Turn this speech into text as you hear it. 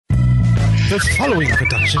The following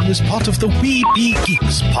production is part of the We Be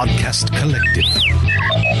Geeks podcast collective.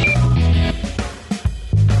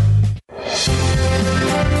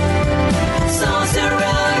 Sorcerer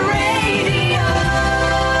Radio.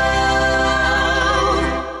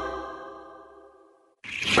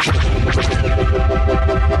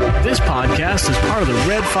 This podcast is part of the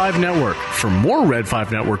Red 5 Network. For more Red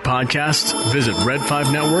 5 Network podcasts, visit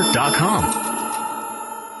red5network.com.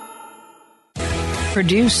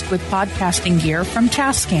 Produced with podcasting gear from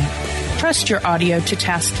Tascam. Trust your audio to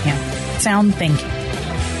Tascam. Sound thinking.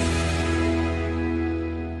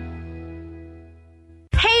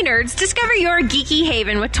 Hey nerds, discover your geeky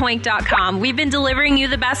haven with Toink.com. We've been delivering you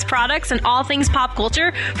the best products and all things pop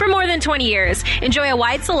culture for more than 20 years. Enjoy a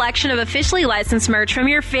wide selection of officially licensed merch from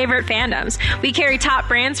your favorite fandoms. We carry top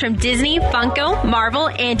brands from Disney, Funko, Marvel,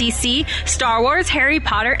 and DC, Star Wars, Harry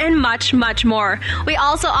Potter, and much, much more. We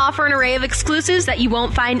also offer an array of exclusives that you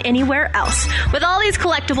won't find anywhere else. With all these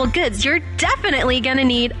collectible goods, you're definitely gonna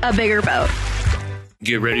need a bigger boat.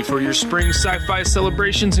 Get ready for your spring sci-fi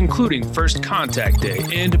celebrations, including First Contact Day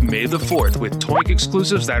and May the 4th, with Toink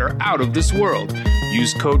exclusives that are out of this world.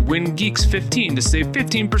 Use code WINGEEKS15 to save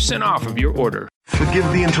 15% off of your order. Forgive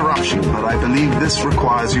the interruption, but I believe this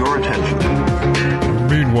requires your attention.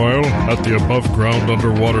 Meanwhile, at the above-ground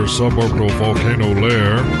underwater suborbital volcano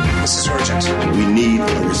lair... This is urgent. We need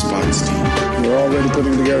a response team. We're already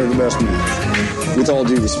putting together the best man. With all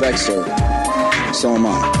due respect, sir, so am I.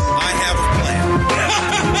 I have a plan.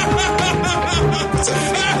 It's a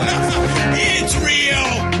fake laugh. It's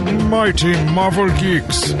real! Mighty Marvel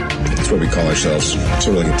Geeks. That's what we call ourselves.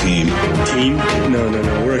 Sort of like a team. Team? No.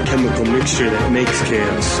 We're a chemical mixture that makes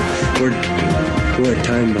chaos. We're a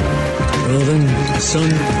time bomb. Well then,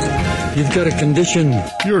 son, you've got a condition.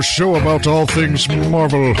 Your show about all things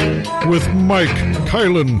Marvel with Mike,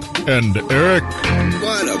 Kylan, and Eric.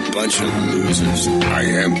 What a bunch of losers. I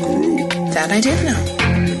am Groot. That I did know.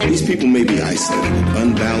 These people may be isolated,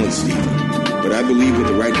 unbalanced even, but I believe with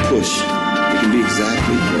the right push, it can be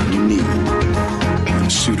exactly what we need.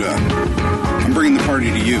 Suit up. I'm bringing the party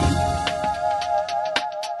to you.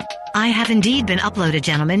 I have indeed been uploaded,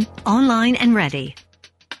 gentlemen. Online and ready.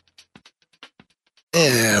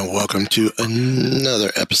 And welcome to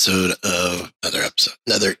another issue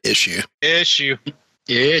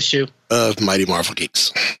of Mighty Marvel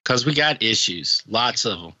Geeks. Because we got issues. Lots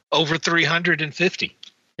of them. Over 350.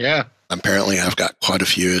 Yeah. Apparently I've got quite a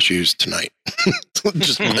few issues tonight.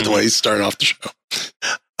 Just by the way, starting off the show.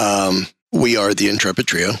 We are the Intrepid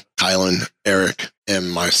Trio. Kylan, Eric,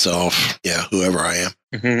 and myself. Yeah, whoever I am.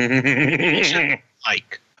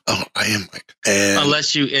 Mike. Oh, I am Mike. And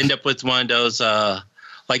unless you end up with one of those,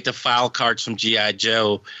 like the file cards from G.I.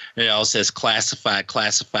 Joe, and it all says classified.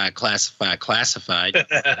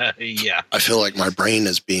 Yeah. I feel like my brain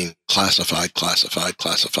is being classified.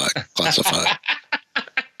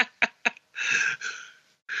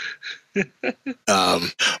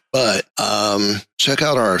 But check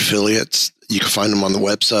out our affiliates. You can find them on the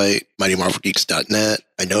website, mightymarvelgeeks.net.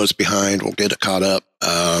 I know it's behind. We'll get it caught up.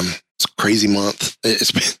 It's a crazy month.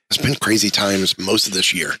 It's been crazy times most of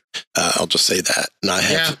this year. I'll just say that.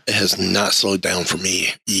 And it has not slowed down for me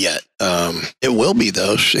yet. It will be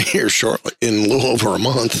though here shortly, in a little over a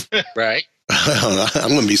month. Right. I'm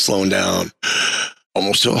going to be slowing down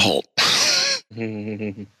almost to a halt.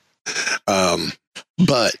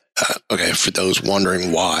 But okay, for those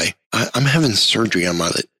wondering why, I'm having surgery on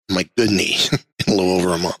my good knee in a little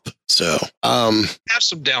over a month. So have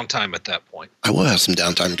some downtime at that point. I will have some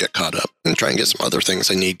downtime to get caught up and try and get some other things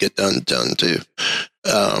I need to get done too.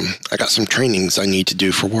 I got some trainings I need to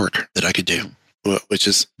do for work that I could do, which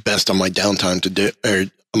is best on my downtime to do, or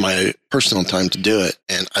my personal time to do it,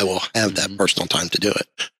 and I will have that personal time to do it.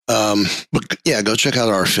 But yeah, go check out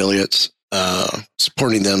our affiliates.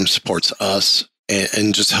 Supporting them supports us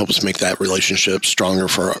and just helps make that relationship stronger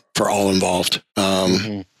for all involved.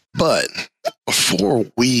 But before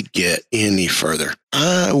we get any further,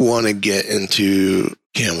 I want to get into,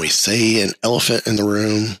 can we say an elephant in the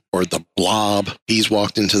room or the blob? He's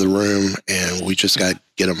walked into the room and we just got to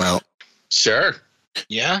get him out. Sure.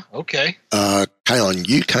 Yeah. Okay. Kylan,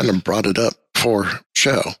 you kind of brought it up before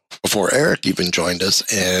Eric even joined us.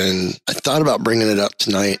 And I thought about bringing it up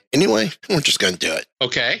tonight. Anyway, we're just going to do it.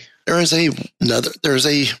 Okay. There's a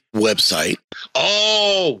website.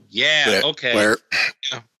 Oh, yeah. Okay. Where,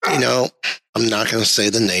 you know, I'm not going to say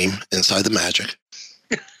the name Inside the Magic.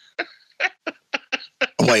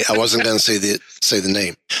 Wait, I wasn't going to say the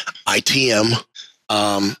name. ITM.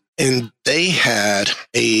 And they had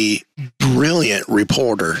a brilliant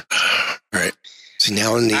reporter. All right. See,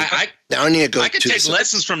 now Now I need to go. I could take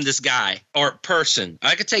lessons from this guy or person.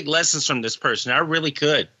 I could take lessons from this person. I really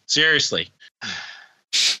could. Seriously.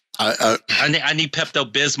 I need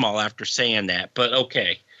Pepto-Bismol after saying that, but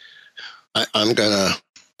okay. I'm gonna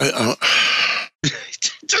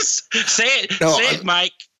just say it. No, say it,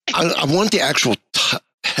 Mike. I want the actual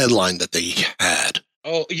headline that they had.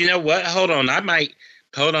 Oh, you know what? Hold on.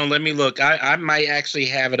 Let me look. I might actually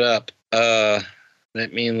have it up.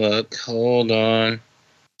 Let me look. Hold on.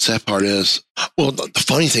 Sad part is, well, the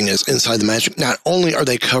funny thing is, Inside the Magic, not only are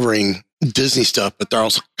they covering Disney stuff, but they're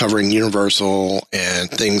also covering Universal and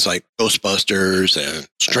things like Ghostbusters and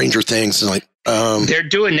Stranger Things, and like they're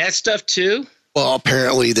doing that stuff too. Well,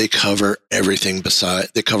 apparently they cover everything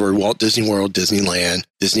they cover Walt Disney World, Disneyland,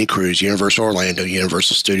 Disney Cruise, Universal Orlando,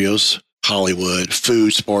 Universal Studios Hollywood,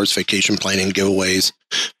 food, sports, vacation planning, giveaways,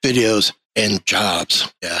 videos, and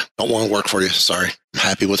jobs. Yeah, don't want to work for you. Sorry. I'm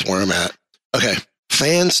happy with where I'm at. Okay.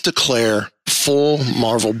 Fans declare full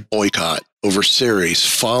Marvel boycott over series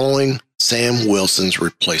following Sam Wilson's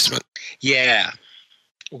replacement. Yeah.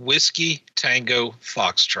 Whiskey Tango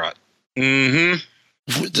Foxtrot. Mm-hmm.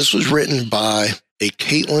 This was written by a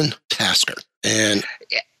Caitlin Tasker. And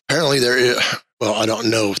apparently there is, well, I don't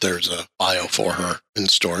know if there's a bio for her in the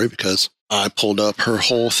story because I pulled up her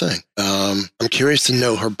whole thing. I'm curious to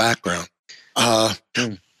know her background.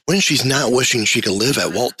 When she's not wishing she could live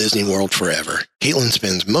at Walt Disney World forever, Caitlin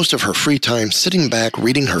spends most of her free time sitting back,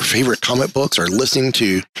 reading her favorite comic books, or listening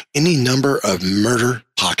to any number of murder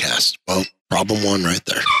podcasts. Well, problem one right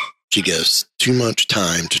there. She gives too much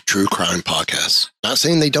time to true crime podcasts. Not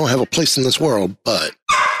saying they don't have a place in this world, but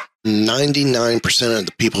 99% of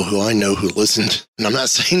the people who I know who listened, and I'm not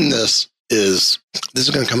saying this is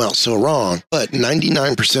going to come out so wrong, but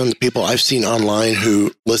 99% of the people I've seen online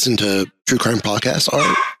who listen to true crime podcasts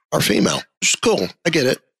are female, which is cool. I get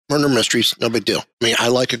it. Murder mysteries, no big deal. I mean, I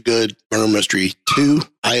like a good murder mystery too.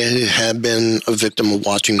 I have been a victim of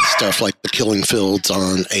watching stuff like The Killing Fields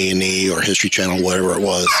on A&E or History Channel, whatever it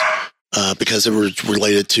was, because it was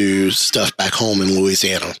related to stuff back home in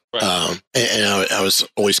Louisiana. Right. And I was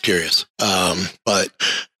always curious. But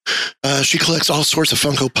she collects all sorts of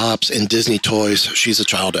Funko Pops and Disney toys. She's a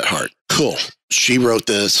child at heart. Cool. She wrote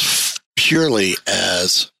this purely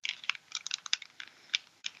as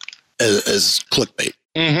clickbait.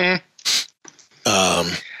 Mm-hmm.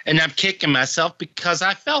 And I'm kicking myself because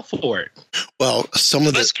I fell for it. Well,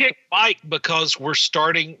 let's kick Mike because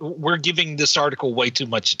we're giving this article way too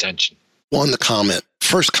much attention.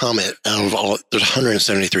 First comment out of all, there's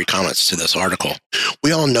 173 comments to this article.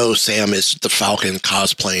 We all know Sam is the Falcon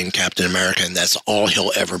cosplaying Captain America, and that's all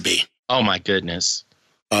he'll ever be. Oh my goodness.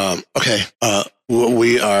 Okay.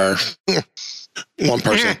 We are one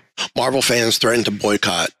person. Marvel fans threatened to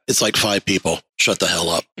boycott. It's like 5 people. Shut the hell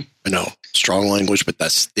up. I know, strong language, but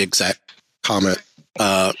that's the exact comment.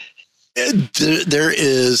 There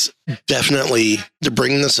is definitely, to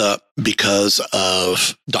bring this up because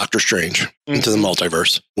of Doctor Strange into the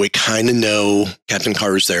multiverse. We kind of know Captain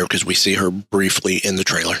Carter's there because we see her briefly in the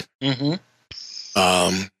trailer.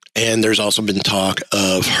 Mm-hmm. And there's also been talk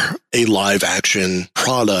of a live action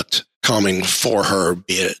product coming for her,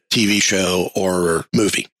 be it a TV show or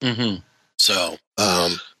movie. Mm-hmm. So,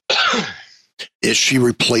 is she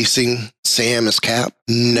replacing Sam as Cap?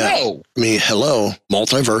 No. I mean, hello,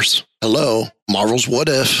 multiverse. Hello, Marvel's What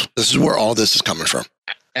If. This is where all this is coming from.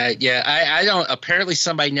 Yeah, I don't. Apparently,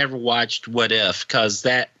 somebody never watched What If because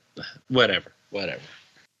that. Whatever.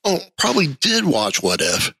 Oh, probably did watch What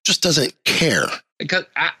If. Just doesn't care. Because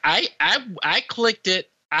I clicked it.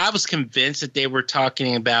 I was convinced that they were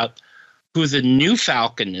talking about who the new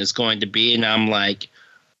Falcon is going to be, and I'm like,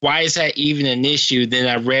 why is that even an issue? Then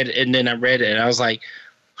I read it, and I was like,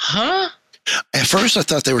 huh? At first, I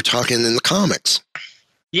thought they were talking in the comics.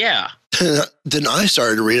 Yeah. Then I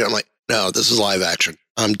started to read it. I'm like, no, this is live action.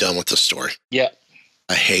 I'm done with this story. Yep.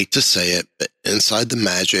 I hate to say it, but Inside the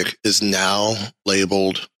Magic is now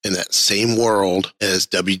labeled in that same world as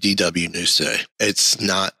WDW News Today. It's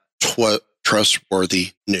not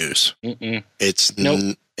trustworthy news. Mm-mm. It's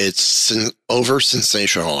over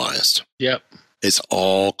sensationalized. Yep. It's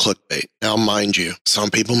all clickbait. Now, mind you, some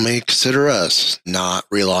people may consider us not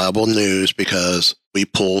reliable news because we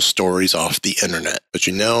pull stories off the internet. But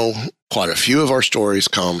quite a few of our stories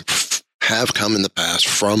have come in the past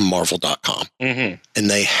from Marvel.com. Mm-hmm. And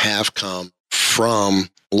they have come from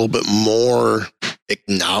a little bit more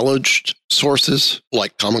acknowledged sources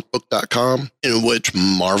like comicbook.com, in which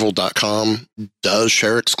Marvel.com does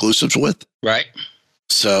share exclusives with. Right.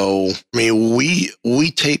 So, I mean,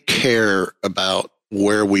 we take care about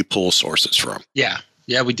where we pull sources from. Yeah,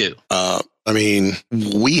 we do. I mean,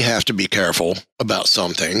 we have to be careful about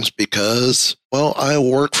some things because, well, I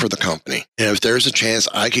work for the company. And if there's a chance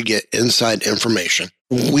I could get inside information,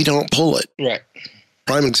 we don't pull it. Right.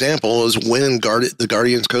 Prime example is when the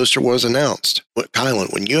Guardians coaster was announced.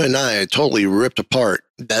 Kylan, when you and I had totally ripped apart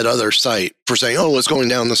that other site for saying, oh, it's going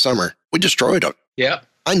down this summer, we destroyed them. Yep.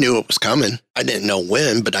 I knew it was coming. I didn't know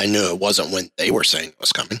when, but I knew it wasn't when they were saying it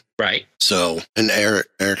was coming. Right. So, and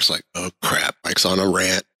Eric's like, oh, crap, Mike's on a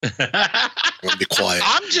rant. I'm going to be quiet.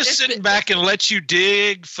 I'm just sitting back and let you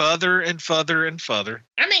dig further and further and further.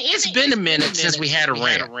 I mean, it's been a minute since we had a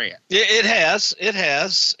rant. It has. It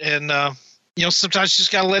has. And, sometimes you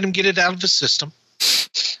just got to let him get it out of his system.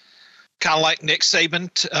 Kind of like Nick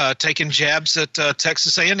Saban taking jabs at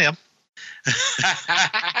Texas A&M.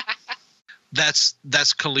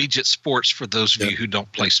 That's collegiate sports for those of you who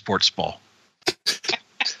don't play sports ball.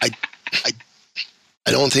 I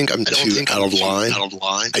don't think I'm too out of line.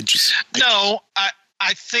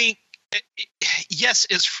 I think yes,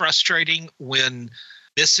 it's frustrating when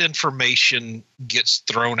misinformation gets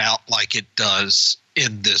thrown out like it does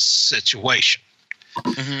in this situation.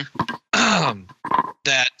 Mm-hmm.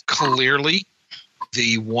 That clearly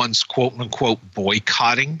the ones quote unquote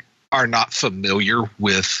boycotting are not familiar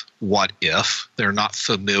with What If. They're not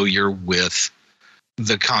familiar with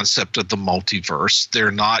the concept of the multiverse. They're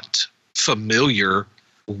not familiar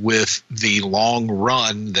with the long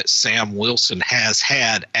run that Sam Wilson has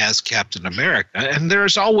had as Captain America. And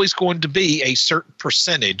there's always going to be a certain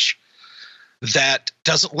percentage that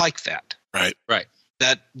doesn't like that. Right. Right.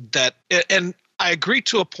 And I agree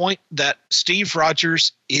to a point that Steve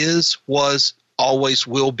Rogers was, always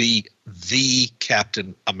will be the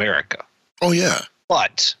Captain America. Oh, yeah.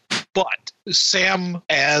 But Sam,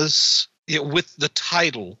 with the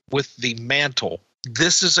title, with the mantle,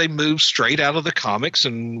 this is a move straight out of the comics,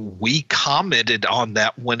 and we commented on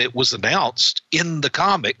that when it was announced in the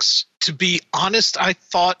comics. To be honest, I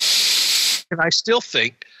thought, and I still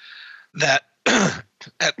think, that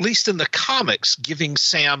at least in the comics, giving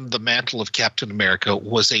Sam the mantle of Captain America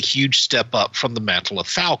was a huge step up from the mantle of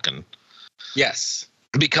Falcon. Yes.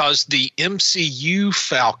 Because the MCU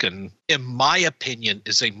Falcon, in my opinion,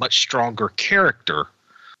 is a much stronger character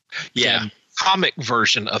than the comic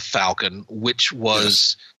version of Falcon, which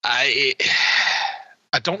was, I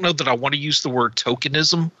don't know that I want to use the word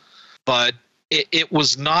tokenism, but it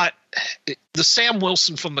was not, the Sam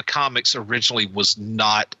Wilson from the comics originally was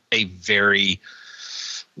not a very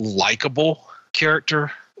likable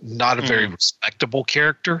character, not a very respectable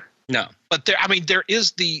character. No. But there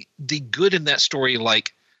is the good in that story.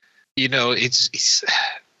 Like, he's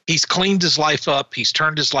cleaned his life up. He's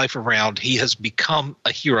turned his life around. He has become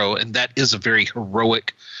a hero, and that is a very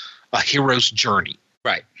a hero's journey.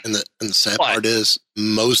 Right. And the sad part is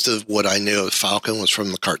most of what I knew of Falcon was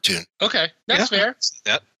from the cartoon. Okay, that's fair.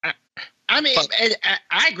 That.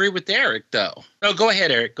 I agree with Eric, though. No, go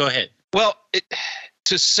ahead, Eric. Go ahead. Well,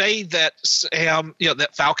 to say that Sam,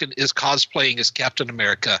 that Falcon is cosplaying as Captain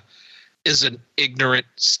America is an ignorant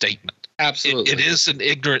statement. Absolutely. It is an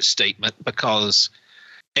ignorant statement because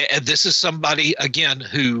and this is somebody, again,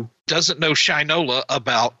 who doesn't know Shinola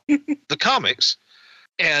about the comics.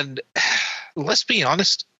 And let's be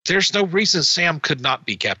honest, there's no reason Sam could not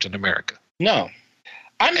be Captain America. No.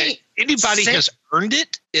 I mean, anybody has earned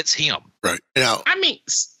it, it's him. Right. Now, I mean,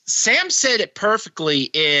 Sam said it perfectly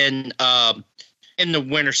in The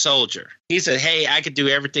Winter Soldier. He said, hey, I could do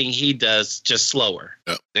everything he does, just slower.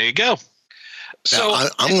 Yeah. There you go. So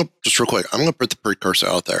I'm going to, just real quick, I'm going to put the precursor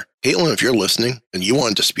out there. Caitlin, if you're listening and you want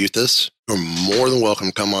to dispute this, you're more than welcome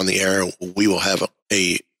to come on the air. We will have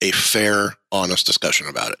a fair, honest discussion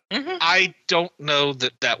about it. Mm-hmm. I don't know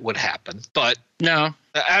that would happen, but no.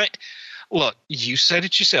 Look, you said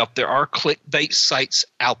it yourself. There are clickbait sites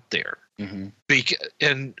out there. Mm-hmm.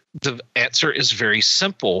 And the answer is very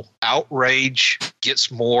simple. Outrage gets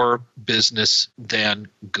more business than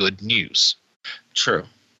good news. True.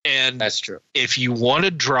 And that's true. If you want to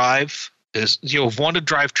drive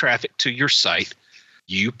traffic to your site,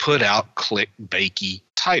 you put out clickbaity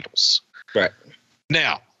titles. Right.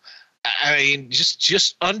 Now, I mean,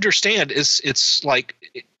 just understand it's like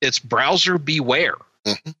it's browser beware.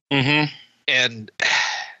 Mm-hmm. Mm-hmm. And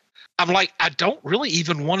I'm like, I don't really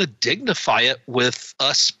even want to dignify it with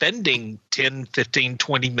us spending 10, 15,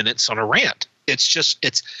 20 minutes on a rant.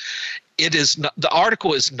 It is not, the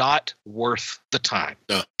article is not worth the time.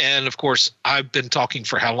 No. And of course, I've been talking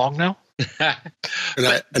for how long now? That's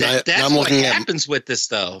what happens with this,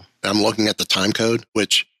 though. I'm looking at the time code,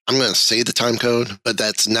 which I'm going to say the time code, but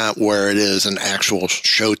that's not where it is in actual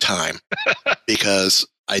show time because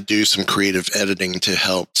I do some creative editing to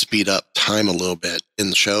help speed up time a little bit in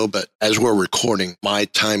the show. But as we're recording, my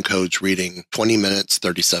time code's reading 20 minutes,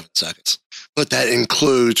 37 seconds. But that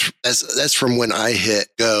includes, that's from when I hit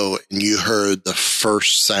go and you heard the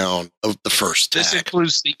first sound of the first tag. This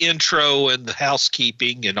includes the intro and the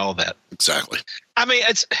housekeeping and all that. Exactly. I mean,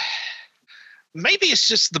 maybe it's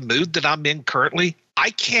just the mood that I'm in currently. I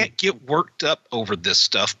can't get worked up over this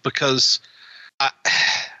stuff because I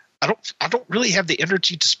don't really have the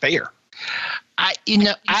energy to spare. I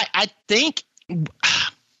think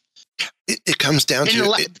it comes down to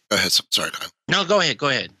go ahead. Sorry, Kyle. No, go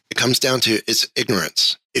ahead. It comes down to it's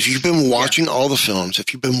ignorance. If you've been watching all the films,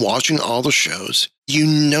 if you've been watching all the shows, you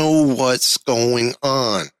know what's going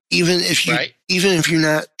on. Even if you're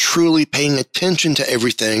not truly paying attention to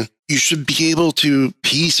everything, you should be able to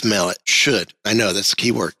piecemeal it. Should. I know that's the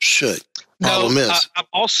key word. Should. Problem is, I'm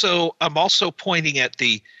also pointing at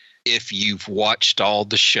the if you've watched all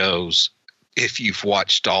the shows, if you've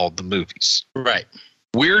watched all the movies. Right.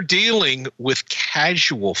 We're dealing with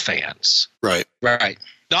casual fans. Right.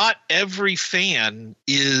 Not every fan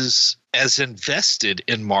is as invested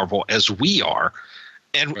in Marvel as we are.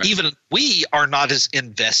 And even we are not as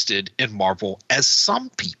invested in Marvel as some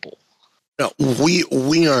people. No,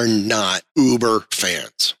 we are not uber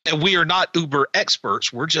fans. And we are not uber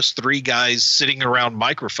experts. We're just three guys sitting around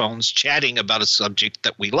microphones chatting about a subject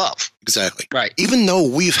that we love. Exactly. Right. Even though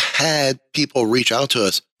we've had people reach out to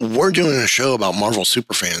us, we're doing a show about Marvel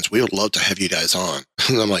super fans. We would love to have you guys on.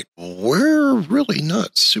 And I'm like, we're really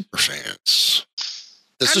not super fans.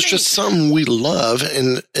 This is just something we love,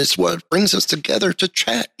 and it's what brings us together to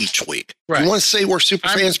chat each week. Right. You want to say we're super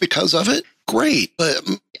fans because of it? Great, but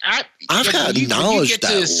I've got knowledge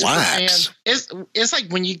that lacks. It's like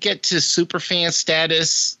when you get to super fan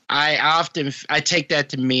status, I take that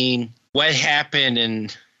to mean what happened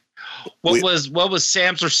and what was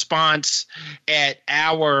Sam's response at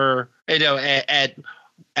at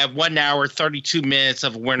 1 hour 32 minutes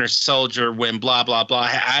of Winter Soldier when blah blah blah.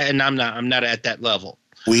 I'm not at that level.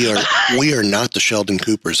 We are not the Sheldon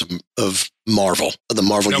Coopers of Marvel, of the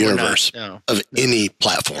Marvel universe, of any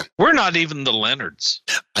platform. We're not even the Leonards.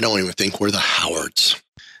 I don't even think we're the Howards.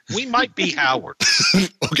 We might be Howard.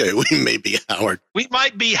 Okay, we may be Howard. We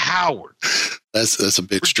might be Howard. That's a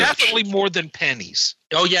big stretch. Definitely more than pennies.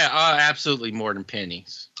 Oh yeah, absolutely more than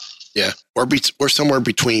pennies. Yeah, we're somewhere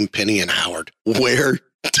between Penny and Howard. Where?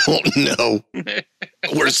 Don't know.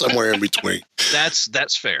 We're somewhere in between.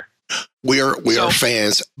 That's fair. We are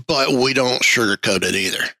fans, but we don't sugarcoat it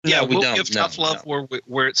either. Yeah, we'll give tough love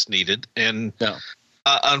where it's needed. And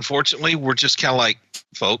unfortunately, we're just kind of like,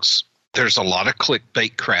 folks, there's a lot of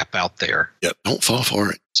clickbait crap out there. Yeah, don't fall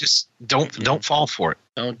for it. Just don't fall for it.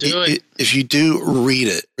 Don't do it. If you do, read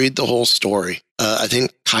it. Read the whole story. I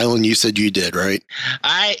think, Kylan, you said you did, right?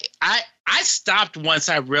 I stopped once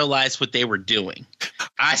I realized what they were doing.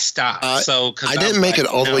 I stopped. I didn't make it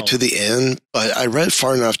all the way to the end, but I read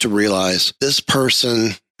far enough to realize this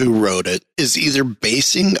person who wrote it is either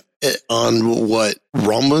basing it on what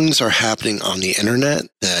rumblings are happening on the internet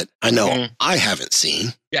that I know I haven't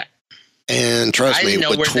seen. Yeah. And trust me,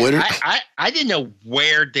 with Twitter, I didn't know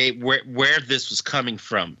where this was coming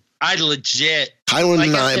from. I legit. Kylan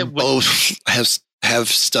and I both have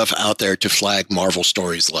stuff out there to flag Marvel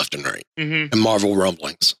stories left and right and Marvel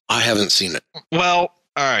rumblings. I haven't seen it. Well,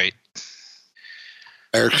 all right.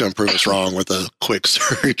 Eric's going to prove us wrong with a quick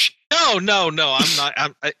search. No. I'm not.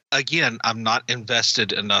 I'm not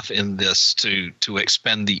invested enough in this to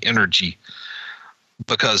expend the energy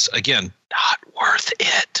because, again, not worth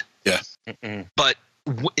it. Yeah. But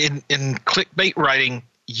in clickbait writing,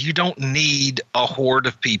 you don't need a horde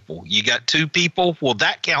of people. You got 2 people. Well,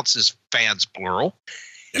 that counts as fans, plural.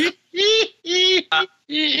 Yeah.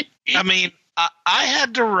 I mean, I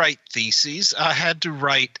had to write theses. I had to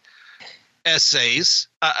write essays.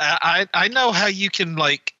 I know how you can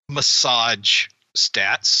like massage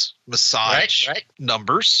stats, massage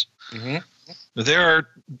numbers. Mm-hmm.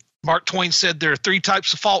 Mark Twain said there are 3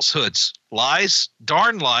 types of falsehoods: lies,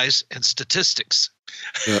 darn lies, and statistics.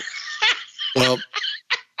 Yeah. Well,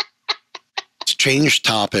 change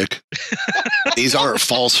topic. These aren't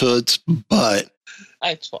falsehoods, but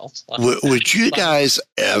would you guys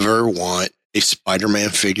ever want a Spider-Man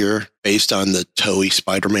figure based on the Toei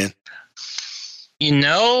Spider-Man? You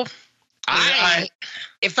know,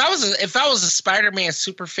 if I was a Spider-Man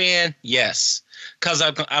super fan, yes, because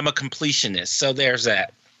I'm a completionist. So there's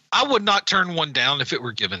that. I would not turn one down if it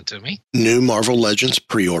were given to me. New Marvel Legends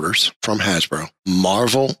pre-orders from Hasbro.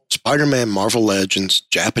 Spider-Man Marvel Legends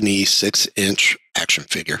Japanese 6-inch action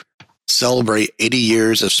figure. Celebrate 80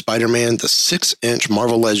 years of Spider-Man. The 6-inch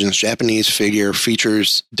Marvel Legends Japanese figure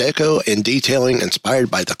features deco and detailing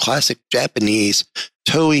inspired by the classic Japanese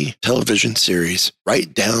Toei television series,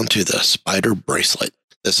 right down to the spider bracelet.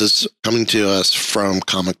 This is coming to us from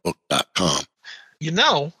comicbook.com. You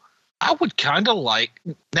know, I would kind of like,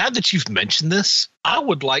 now that you've mentioned this, I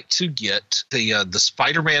would like to get the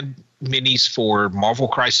Spider-Man minis for Marvel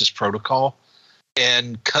Crisis Protocol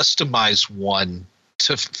and customize one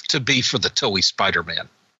to be for the Toei Spider-Man.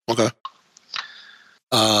 Okay.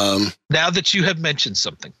 Now that you have mentioned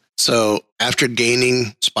something. So after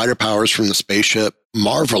gaining spider powers from the spaceship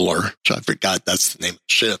Marveler, which I forgot that's the name of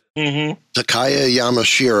the ship, Takaya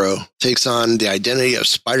Yamashiro takes on the identity of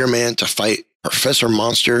Spider-Man to fight Professor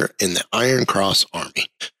Monster in the Iron Cross Army.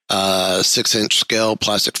 6-inch scale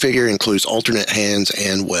plastic figure includes alternate hands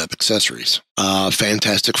and web accessories.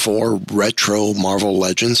 Fantastic Four Retro Marvel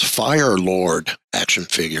Legends Fire Lord action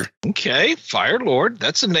figure. Okay, Fire Lord.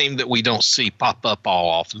 That's a name that we don't see pop up all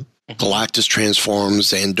often. Galactus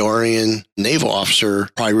transforms Andorian naval officer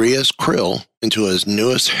Piraeus Krill into his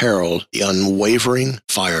newest herald, the Unwavering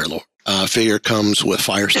Fire Lord. Figure comes with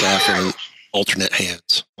fire staff and alternate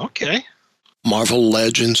hands. Okay. Marvel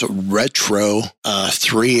Legends Retro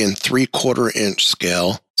 3 3/4 inch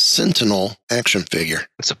scale Sentinel action figure.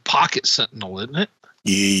 It's a pocket Sentinel, isn't it?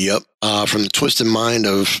 Yep. From the twisted mind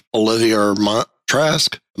of Olivia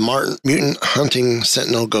Trask, mutant hunting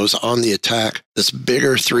Sentinel goes on the attack. This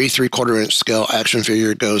bigger 3 3/4 inch scale action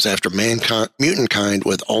figure goes after mutant kind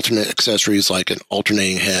with alternate accessories like an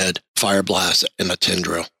alternating head, fire blast, and a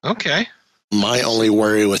tendril. Okay. My only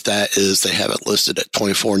worry with that is they have it listed at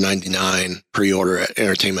 $24.99 pre-order at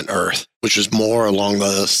Entertainment Earth, which is more along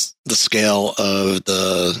the scale of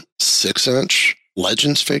the 6-inch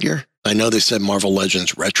Legends figure. I know they said Marvel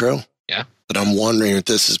Legends Retro. Yeah. But I'm wondering if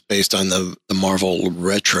this is based on the Marvel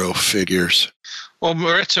Retro figures. Well,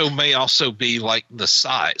 Retro may also be like the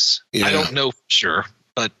size. Yeah. I don't know for sure,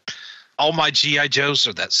 but all my G.I. Joes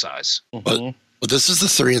are that size. But this is the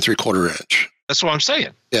 3 3/4 inch. That's what I'm saying.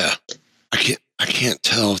 Yeah. I can't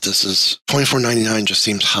tell if this is $24.99. Just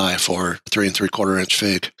seems high for a 3 3/4 inch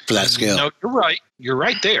fig for that scale. No, you're right. You're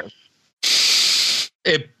right there.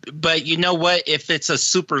 But you know what? If it's a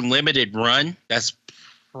super limited run, that's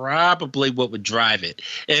probably what would drive it.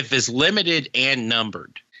 If it's limited and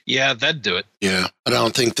numbered. Yeah, that'd do it. Yeah, but I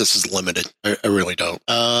don't think this is limited. I really don't.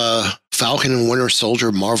 Falcon and Winter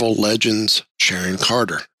Soldier Marvel Legends Sharon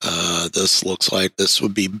Carter. This looks like this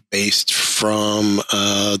would be based from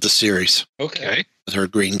the series. Okay. With her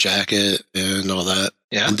green jacket and all that.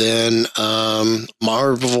 Yeah. And then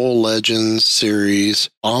Marvel Legends series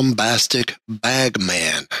Bombastic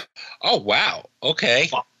Bagman. Oh, wow. Okay.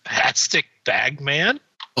 Bombastic Bagman?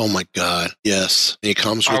 Oh my God! Yes, and he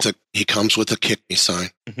comes with a kick me sign.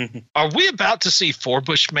 Are we about to see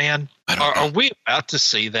Forbush Man? Are we about to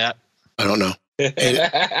see that? I don't know.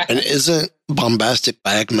 And isn't Bombastic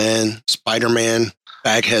Bagman Spider-Man,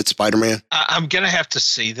 Baghead Spider-Man? I'm gonna have to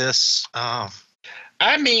see this.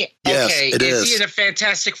 I mean, yes, okay, it is he in a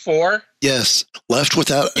Fantastic Four? Yes. Left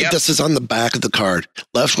without, this is on the back of the card.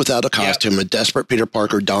 Left without a costume, a desperate Peter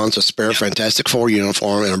Parker dons a spare Fantastic Four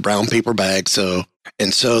uniform and a brown paper bag. So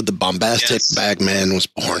the Bombastic Bagman was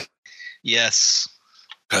born. Yes.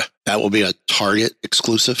 Okay. That will be a Target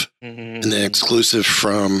exclusive. And then exclusive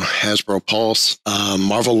from Hasbro Pulse,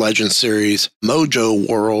 Marvel Legends series, Mojo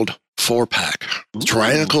World 4-pack.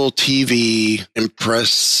 Tyrannical TV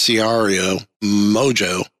impresario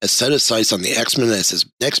Mojo has set his sights on the X-Men as his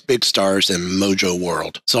next big stars in Mojo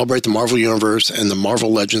World. Celebrate the Marvel Universe and the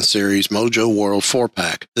Marvel Legends series Mojo World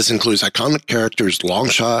 4-pack. This includes iconic characters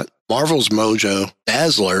Longshot, Marvel's Mojo,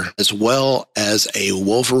 Dazzler, as well as a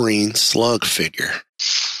Wolverine Slug figure.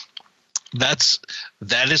 That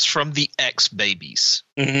is from the X Babies.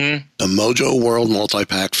 The Mojo World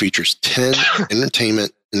multi-pack features 10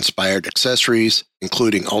 entertainment-inspired accessories,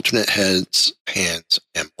 including alternate heads, hands,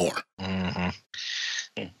 and more.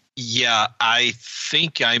 Yeah, I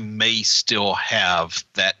think I may still have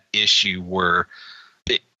that issue where,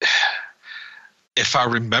 if I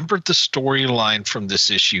remembered the storyline from this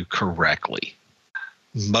issue correctly,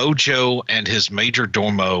 Mojo and his Major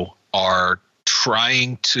Domo are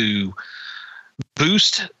trying to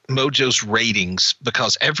boost Mojo's ratings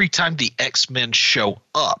because every time the X-Men show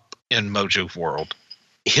up in Mojo World,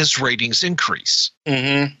 his ratings increase.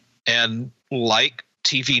 And like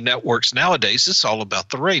TV networks nowadays, it's all about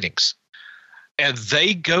the ratings. And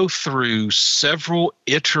they go through several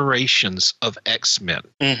iterations of X-Men.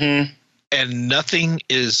 And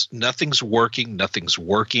nothing's working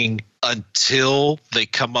until they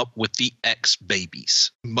come up with the X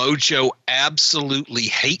babies. Mojo absolutely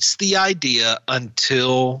hates the idea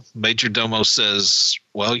until Major Domo says,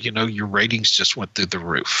 well, your ratings just went through the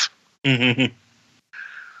roof. Mm-hmm.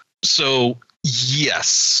 So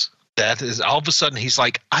yes, that is all of a sudden he's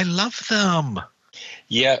like, I love them.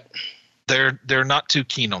 Yeah. They're not too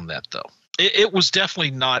keen on that though. It was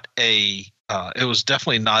definitely not a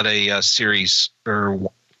series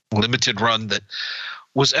or limited run that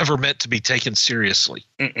was ever meant to be taken seriously.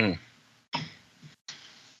 Mm-mm.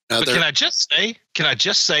 But can I just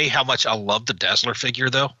say how much I love the Dazzler figure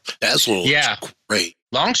though? Dazzler looks great.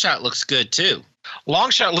 Longshot looks good too.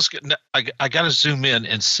 Longshot looks good. I got to zoom in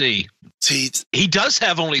and see. He does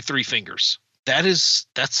have only 3 fingers.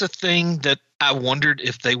 That's a thing that I wondered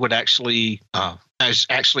if they would actually have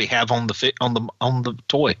on the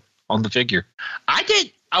toy, on the figure. I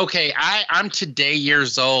did. Okay, I'm today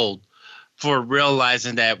years old for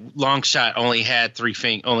realizing that Longshot only has 3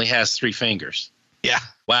 fingers. Yeah.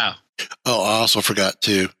 Wow. Oh, I also forgot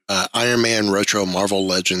to Iron Man Retro Marvel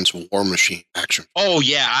Legends War Machine action. Oh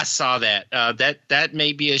yeah, I saw that. That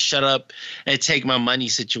may be a shut up and take my money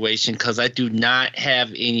situation because I do not have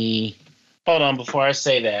any. Hold on, before I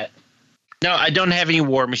say that. No, I don't have any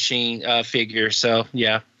War Machine figure. So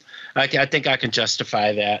yeah, I think I can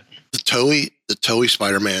justify that. The Toei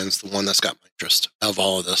Spider-Man's the one that's got my interest out of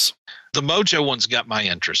all of this. The Mojo one's got my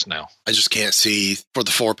interest now. I just can't see for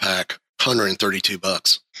the 4-pack,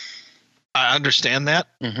 $132. I understand that.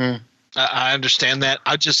 Mm-hmm. I understand that.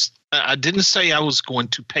 I didn't say I was going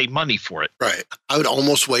to pay money for it. Right. I would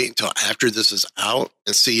almost wait until after this is out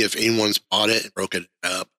and see if anyone's bought it and broken it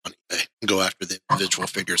up on eBay and go after the individual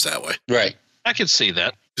figures that way. Right. I can see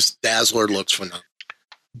that. Because Dazzler looks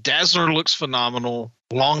phenomenal.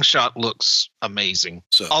 Longshot looks amazing.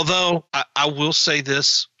 So, although I will say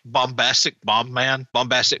this, Bombastic Bagman,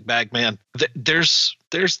 there's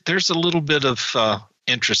a little bit of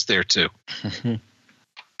interest there too.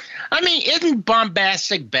 I mean, isn't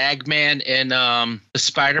Bombastic Bagman in the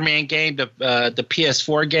Spider-Man game, the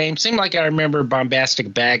PS4 game? Seemed like I remember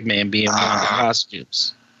Bombastic Bagman being one of the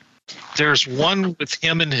costumes. There's one with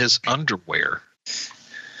him in his underwear.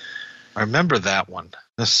 I remember that one.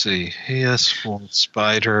 Let's see. PS4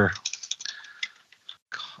 Spider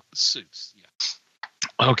suits. Yeah.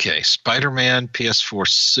 Okay, Spider-Man PS4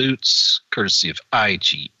 suits, courtesy of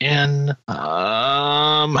IGN.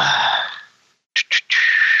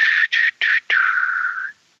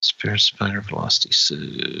 Spider Velocity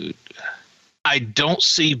suit. I don't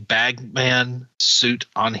see Bagman suit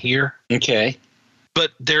on here. Okay.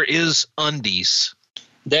 But there is undies.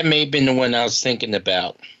 That may have been the one I was thinking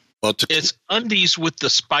about. Well, it's undies with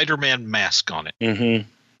the Spider-Man mask on it. Mm-hmm.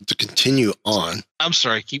 To continue on. I'm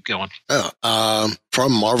sorry, keep going.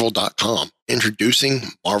 From Marvel.com, introducing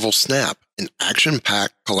Marvel Snap, an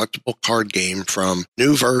action-packed collectible card game from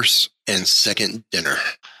Newverse and Second Dinner.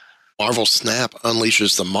 Marvel Snap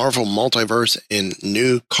unleashes the Marvel multiverse in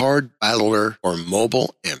new card battler for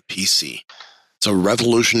mobile and PC. It's a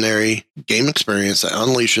revolutionary game experience that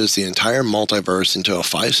unleashes the entire multiverse into a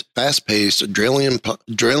fast-paced,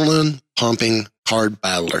 adrenaline-pumping card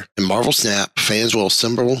battler. In Marvel Snap, fans will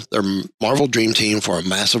assemble their Marvel Dream Team for a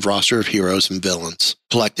massive roster of heroes and villains,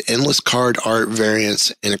 collect endless card art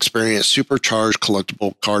variants, and experience supercharged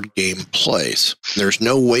collectible card game plays. There's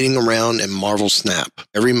no waiting around in Marvel Snap.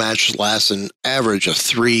 Every match lasts an average of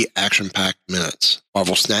 3 action-packed minutes.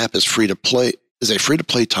 Marvel Snap is a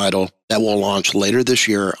free-to-play title that will launch later this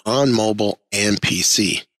year on mobile and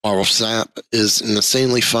PC. Marvel Snap is an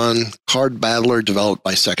insanely fun card battler developed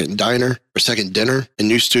by Second Dinner, a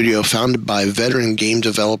new studio founded by veteran game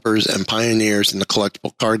developers and pioneers in the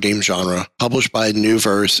collectible card game genre, published by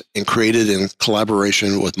Newverse and created in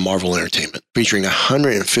collaboration with Marvel Entertainment, featuring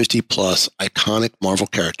 150-plus iconic Marvel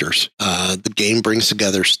characters. The game brings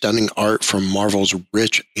together stunning art from Marvel's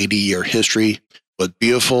rich 80-year history, with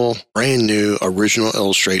beautiful, brand new, original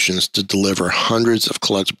illustrations to deliver hundreds of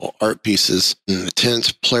collectible art pieces in an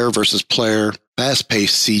intense player versus player,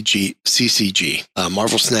 fast-paced CCG.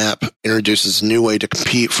 Marvel Snap introduces a new way to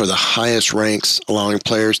compete for the highest ranks, allowing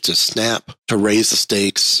players to snap, to raise the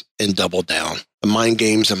stakes, and double down. The mind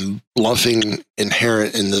games and bluffing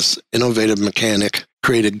inherent in this innovative mechanic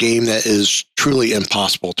create a game that is truly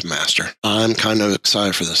impossible to master. I'm kind of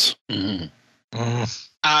excited for this. Mm-hmm.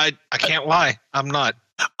 I can't lie. I'm not.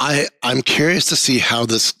 I'm curious to see how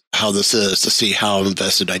this is, to see how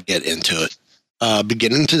invested I get into it.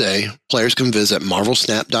 Beginning today, players can visit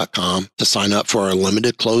marvelsnap.com to sign up for a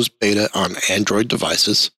limited closed beta on Android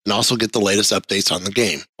devices and also get the latest updates on the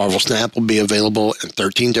game. Marvel Snap will be available in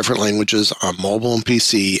 13 different languages on mobile and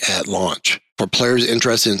PC at launch. For players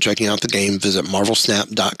interested in checking out the game, visit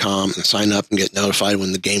marvelsnap.com and sign up and get notified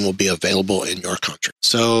when the game will be available in your country.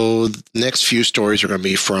 So the next few stories are going to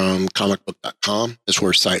be from comicbook.com. As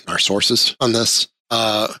we're citing our sources on this.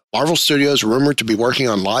 Marvel Studios rumored to be working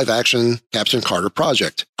on live-action Captain Carter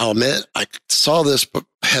project. I'll admit, I saw this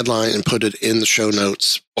headline and put it in the show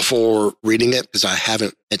notes before reading it because I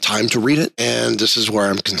haven't had time to read it, and this is where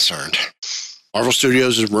I'm concerned. Marvel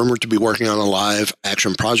Studios is rumored to be working on a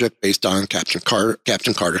live-action project based on Captain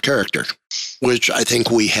Carter character, which I think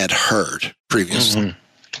we had heard previously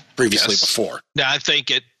before. No, I think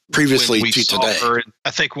it previously to today.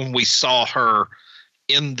 I think when we saw her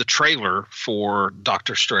in the trailer for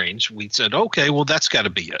Doctor Strange, we said, okay, well, that's got to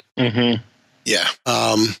be it. Mm-hmm. Yeah.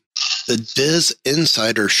 The Diz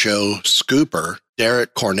Insider Show scooper,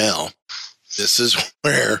 Derek Cornell, this is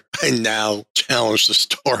where I now challenge the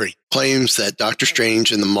story, claims that Doctor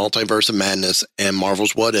Strange and the Multiverse of Madness and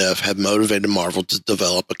Marvel's What If have motivated Marvel to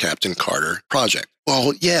develop a Captain Carter project.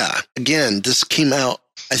 Well, yeah, again, this came out,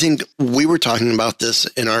 I think we were talking about this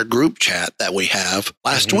in our group chat that we have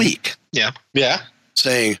last week. Yeah. Yeah.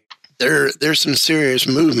 Saying there's some serious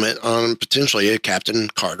movement on potentially a Captain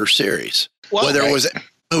Carter series. Well, whether it was,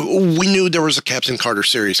 we knew there was a Captain Carter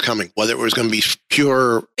series coming. Whether it was going to be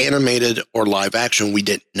pure animated or live action, we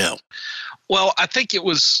didn't know. Well, I think it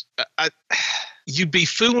was. You'd be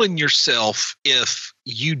fooling yourself if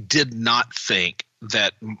you did not think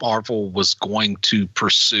that Marvel was going to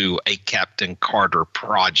pursue a Captain Carter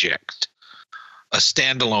project, a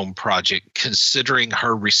standalone project, considering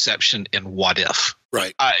her reception in What If.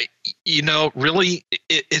 Right. Really,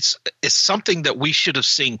 it's something that we should have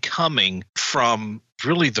seen coming from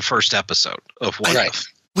really the first episode of What If.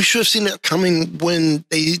 We should have seen it coming when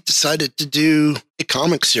they decided to do a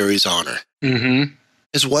comic series on her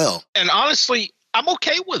as well. And honestly, I'm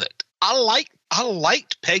okay with it. I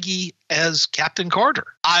liked Peggy as Captain Carter.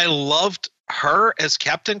 I loved her as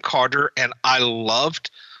Captain Carter, and I loved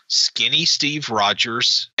skinny Steve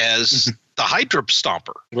Rogers as the Hydra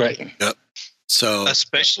Stomper. Right. Yep. So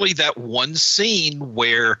especially that one scene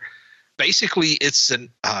where basically it's an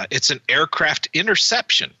aircraft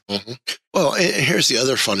interception. Mm-hmm. Well, and here's the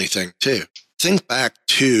other funny thing too. Think back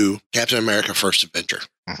to Captain America: First Avenger.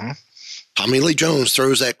 Mm-hmm. Tommy Lee Jones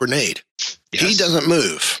throws that grenade. Yes. He doesn't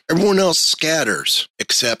move. Everyone else scatters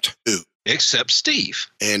except who? Except Steve.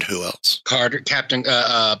 And who else? Captain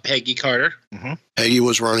Peggy Carter. Mm-hmm. Peggy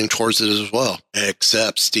was running towards it as well,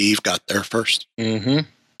 except Steve got there first. Mm-hmm.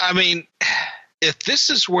 I mean, if this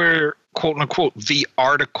is where, quote unquote, the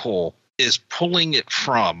article is pulling it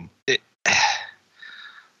from, it's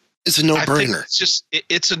a no-brainer.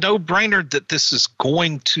 It's a no-brainer that this is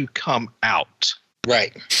going to come out.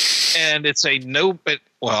 Right. And it's a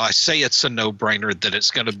I say it's a no-brainer that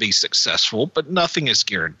it's going to be successful, but nothing is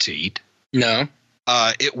guaranteed. No.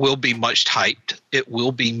 It will be much hyped. It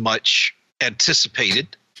will be much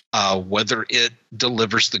anticipated. Whether it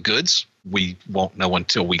delivers the goods, we won't know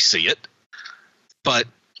until we see it. But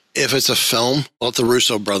if it's a film, let the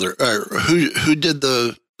Russo brother, who did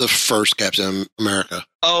the first Captain America?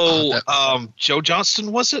 Joe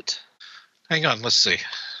Johnston, was it? Hang on, let's see.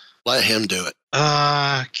 Let him do it.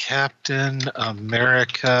 Captain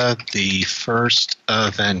America, the First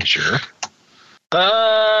Avenger.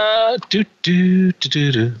 Like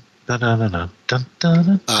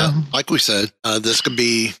we said, this could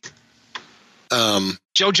be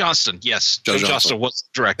Joe Johnston. Yes, Joe Johnston was the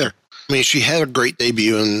director. Yeah. I mean, she had a great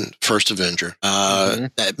debut in First Avenger.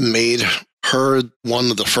 That made her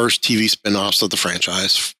one of the first TV spinoffs of the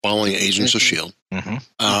franchise, following Agents of S.H.I.E.L.D.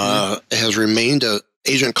 It has remained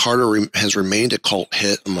Agent Carter has remained a cult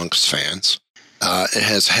hit amongst fans. It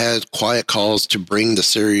has had quiet calls to bring the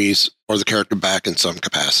series or the character back in some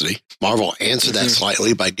capacity. Marvel answered that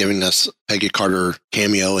slightly by giving us Peggy Carter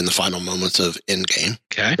cameo in the final moments of Endgame.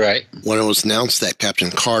 Okay. Right. When it was announced that Captain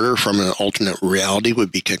Carter from an alternate reality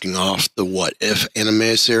would be kicking off the What If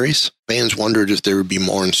animated series, fans wondered if there would be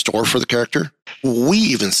more in store for the character. We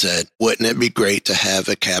even said, wouldn't it be great to have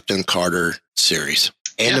a Captain Carter series?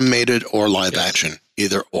 Animated or live action,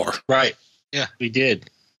 either or. Right. Yeah, we did.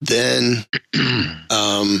 Then,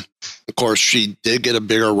 of course, she did get a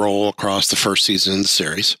bigger role across the first season of the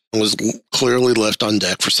series and was clearly left on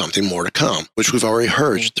deck for something more to come, which we've already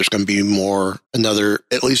heard. There's going to be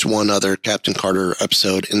at least one other Captain Carter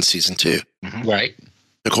episode in season 2. Right.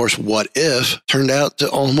 Of course, What If turned out to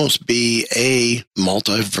almost be a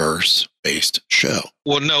multiverse based show.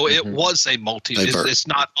 Well, no, it was a it's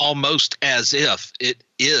not almost as if it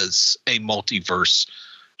is a multiverse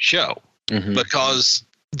show because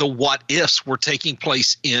the what ifs were taking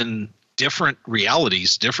place in different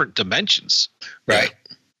realities, different dimensions. Right.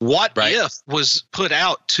 What if was put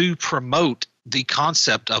out to promote the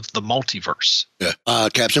concept of the multiverse. Yeah.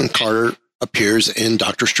 Captain Carter appears in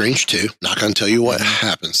Doctor Strange 2. Not going to tell you what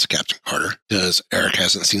happens to Captain Carter because Eric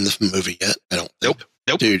hasn't seen the movie yet. I don't think.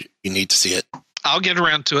 Nope. Dude, you need to see it. I'll get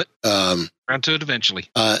around to it. Around to it eventually.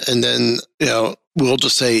 And then, we'll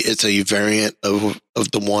just say it's a variant of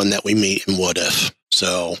the one that we meet in What If.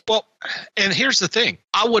 So, well, and here's the thing.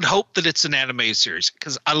 I would hope that it's an animated series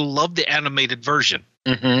because I love the animated version.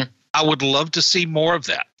 I would love to see more of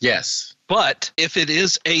that. Yes. But if it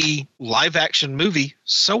is a live action movie,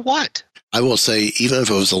 so what? I will say, even if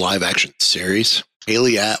it was a live action series,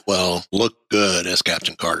 Haley Atwell looked good as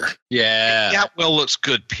Captain Carter. Yeah. Atwell looks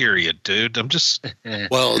good, period, dude. I'm just.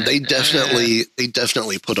 Well, they definitely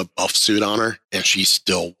put a buff suit on her and she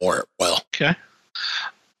still wore it well. Okay.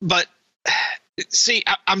 But see,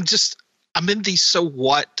 I'm in the so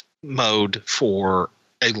what mode for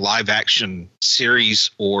a live action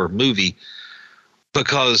series or movie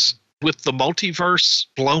because with the multiverse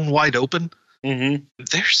blown wide open,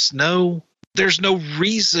 there's no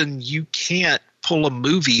reason you can't pull a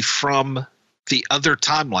movie from the other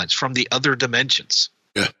timelines, from the other dimensions.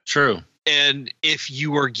 Yeah, true. And if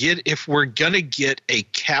we're gonna get a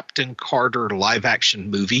Captain Carter live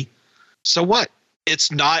action movie, so what?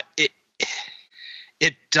 It's not it.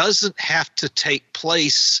 It doesn't have to take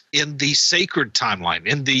place in the sacred timeline,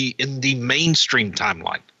 in the mainstream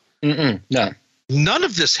timeline. No. None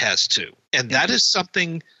of this has to. And that is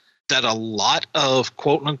something that a lot of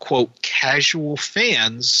quote unquote casual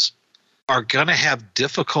fans are going to have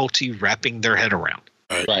difficulty wrapping their head around.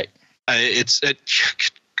 Right.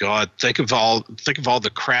 God, think of all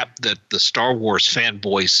the crap that the Star Wars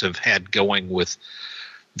fanboys have had going with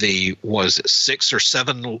the 6 or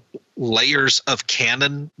 7 layers of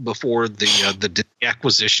canon before the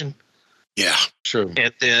acquisition. Yeah, true.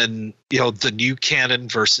 And then the new canon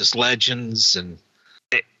versus Legends, and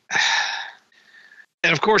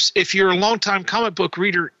of course, if you're a longtime comic book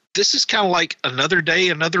reader, this is kind of like another day,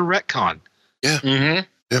 another retcon. Yeah.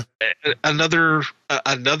 Yeah. Another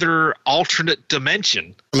alternate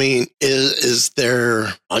dimension. I mean, is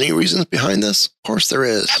there any reasons behind this? Of course there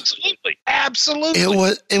is. Absolutely.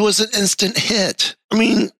 It was an instant hit. I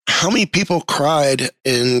mean, how many people cried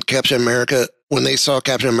in Captain America when they saw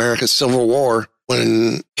Captain America Civil War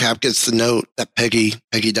when Cap gets the note that Peggy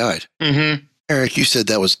died? Eric, you said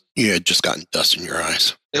you had just gotten dust in your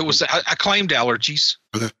eyes. It was I claimed allergies.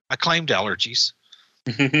 Okay. I claimed allergies.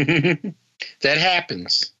 That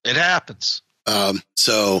happens. It happens.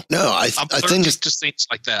 So no, I think it's just things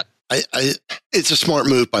like that. It's a smart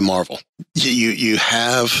move by Marvel. You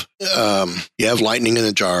have lightning in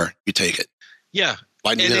a jar, you take it. Yeah.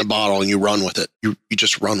 Lightning in a bottle and you run with it. You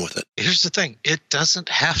just run with it. Here's the thing. It doesn't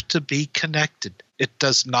have to be connected. It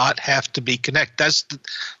does not have to be connected.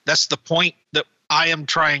 That's the point that I am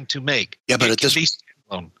trying to make. Yeah, but at this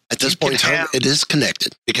point in time, it is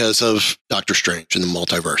connected because of Doctor Strange and the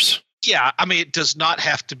multiverse. Yeah, I mean, it does not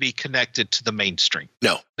have to be connected to the mainstream.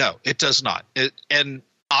 No, it does not. And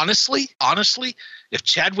honestly, if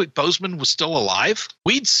Chadwick Boseman was still alive,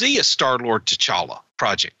 we'd see a Star-Lord T'Challa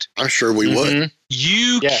project. I'm sure we would.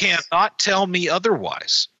 You cannot tell me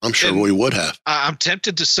otherwise. I'm sure we would have. I'm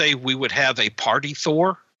tempted to say we would have a party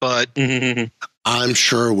Thor, but I'm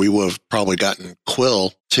sure we would have probably gotten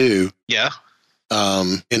Quill too. Yeah.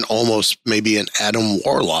 In almost maybe an Adam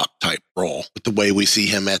Warlock type role with the way we see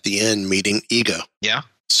him at the end meeting Ego. Yeah.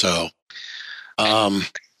 So,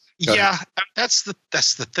 that's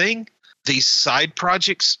the thing. These side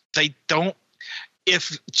projects, they don't.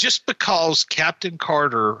 If just because Captain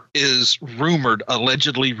Carter is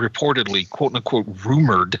allegedly, reportedly, quote unquote,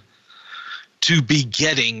 rumored to be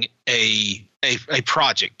getting a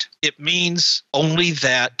project, it means only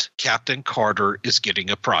that Captain Carter is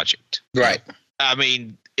getting a project. Right. I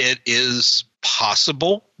mean, it is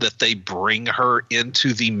possible that they bring her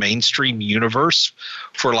into the mainstream universe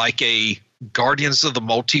for like a Guardians of the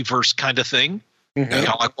Multiverse kind of thing, kind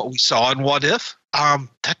of like what we saw in What If.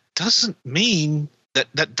 That doesn't mean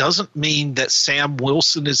that Sam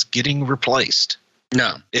Wilson is getting replaced.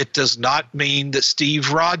 No, it does not mean that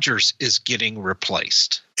Steve Rogers is getting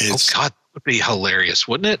replaced. Oh God, that would be hilarious,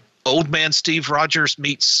 wouldn't it? Old man Steve Rogers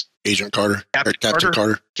meets Agent Carter, Captain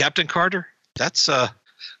Carter. Captain Carter. That's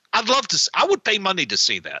I'd love to. I would pay money to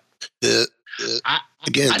see that.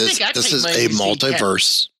 Again, this is a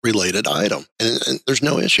multiverse related item, and there's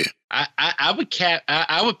no issue. I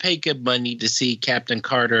would pay good money to see Captain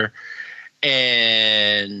Carter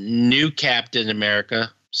and new Captain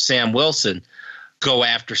America, Sam Wilson, go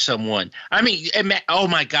after someone. I mean, oh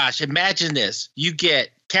my gosh, imagine this. You get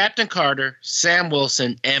Captain Carter, Sam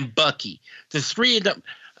Wilson, and Bucky. The three of them.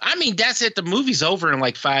 I mean, that's it. The movie's over in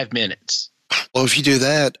like 5 minutes. Well, if you do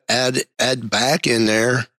that, add back in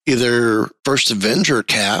there either First Avenger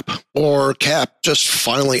Cap or Cap just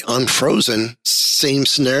finally unfrozen. Same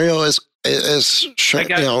scenario as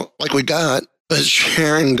like we got. But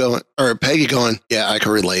Sharon going, or Peggy going, yeah, I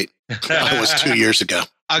can relate. That was 2 years ago.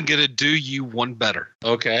 I'm going to do you one better.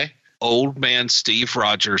 Okay. Old man Steve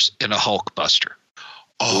Rogers in a Hulkbuster.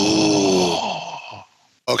 Oh.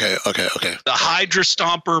 Okay. The Hydra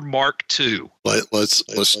Stomper Mark II.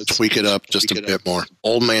 Let's tweak it up just a bit more.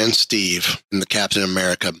 Old man Steve in the Captain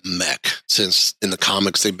America mech. Since in the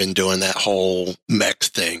comics they've been doing that whole mech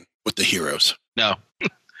thing with the heroes. No.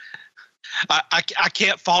 I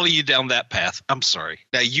can't follow you down that path. I'm sorry.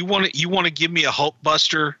 Now you want to give me a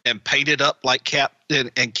Hulkbuster and paint it up like Cap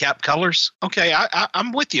and Cap colors? Okay,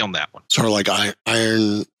 I'm with you on that one. Sort of like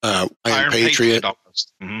Iron Patriot.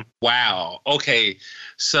 Mm-hmm. Wow. Okay.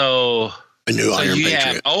 So a new Iron you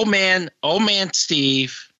Patriot. Have old man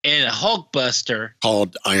Steve and a Hulkbuster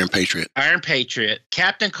called Iron Patriot. Iron Patriot,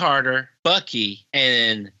 Captain Carter, Bucky,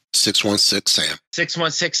 and 616 Sam.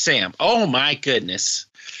 616 Sam. Oh my goodness.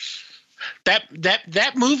 That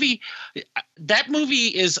movie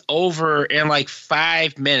is over in like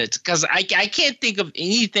 5 minutes because I can't think of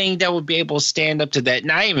anything that would be able to stand up to that.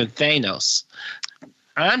 Not even Thanos.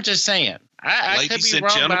 I'm just saying. I could be wrong,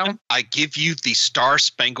 gentlemen, I give you the Star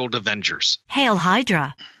Spangled Avengers. Hail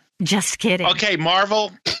Hydra. Just kidding. Okay,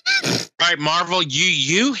 Marvel. All right, Marvel,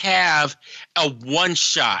 you have a one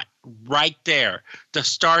shot right there. The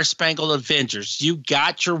Star Spangled Avengers. You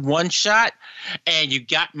got your one shot and you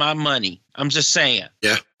got my money. I'm just saying.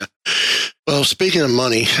 Yeah. Well, speaking of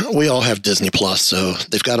money, we all have Disney Plus, so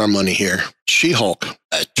they've got our money here. She-Hulk,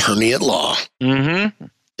 Attorney at Law. Mm-hmm.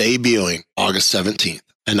 Debuting August 17th.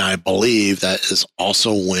 And I believe that is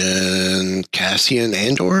also when Cassian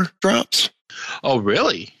Andor drops. Oh,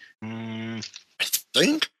 really? I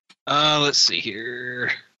think. Let's see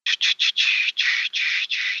here.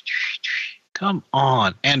 Come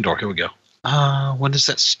on. Andor, here we go. When is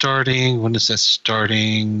that starting?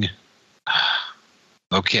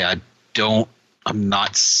 Okay, I'm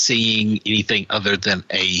not seeing anything other than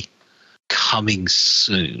a coming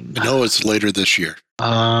soon. I know it's later this year.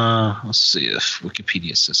 Let's see if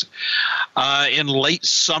Wikipedia says it. In late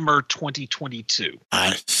summer 2022.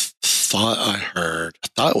 I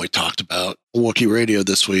thought we talked about Wookiee Radio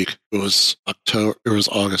this week. It was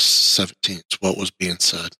August 17th. What was being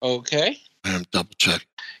said? Okay. I am double checking.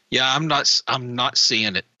 Yeah, I'm not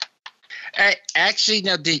seeing it. Actually,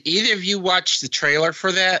 now, did either of you watch the trailer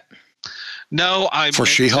for that? No, for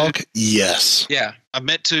She-Hulk. Yes. Yeah, I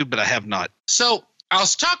meant to, but I have not. So I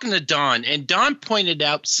was talking to Don, and Don pointed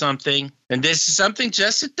out something, and this is something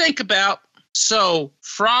just to think about. So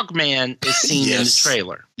Frogman is seen in the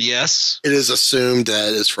trailer. Yes. It is assumed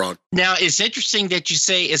that it's Frog. Now, it's interesting that you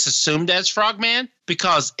say it's assumed as Frogman,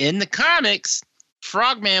 because in the comics,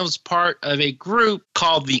 Frogman was part of a group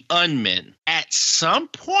called the Unmen. At some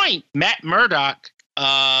point, Matt Murdock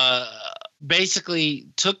basically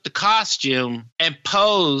took the costume and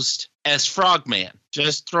posed as Frogman.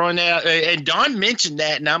 Just throwing that out. And Don mentioned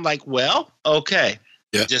that, and I'm like, well, okay.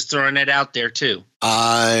 Yeah. Just throwing it out there, too.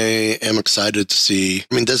 I am excited to see.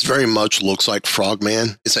 I mean, this very much looks like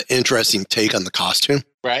Frogman. It's an interesting take on the costume.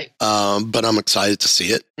 Right. But I'm excited to see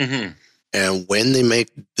it. Mm-hmm. And when they make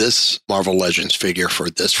this Marvel Legends figure for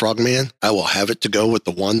this Frogman, I will have it to go with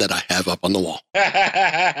the one that I have up on the wall.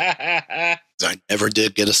 I never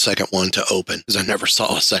did get a second one to open because I never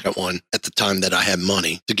saw a second one at the time that I had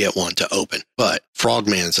money to get one to open. But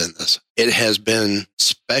Frogman's in this. It has been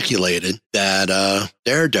speculated that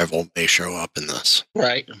Daredevil may show up in this.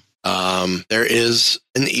 Right. There is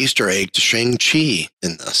an Easter egg to Shang-Chi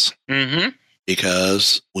in this. Mm-hmm.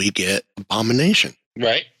 Because we get Abomination.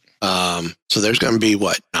 Right. So there's going to be,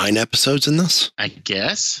 9 episodes in this? I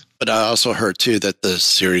guess. But I also heard, too, that the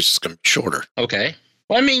series is going to be shorter. Okay.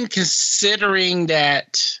 Well, I mean, considering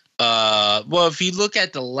that, if you look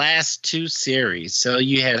at the last 2 series, so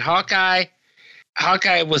you had Hawkeye.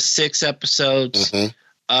 Hawkeye was 6 episodes. Mm-hmm.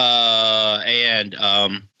 And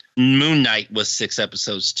Moon Knight was 6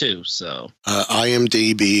 episodes, too. So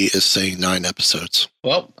IMDb is saying 9 episodes.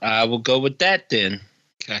 Well, I will go with that then.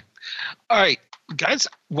 Okay. All right. Guys,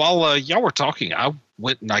 while y'all were talking, I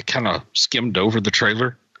went and I kind of skimmed over the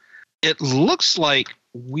trailer. it looks like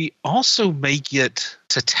we also may get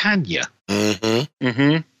Titania.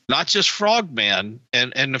 Not just Frogman.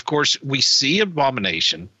 And of course, we see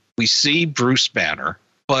Abomination. We see Bruce Banner.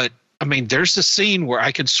 But, I mean, there's a scene where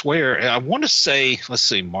I can swear, and I want to say, let's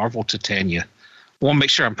see, Marvel Titania. I want to make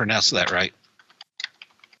sure I'm pronouncing that right.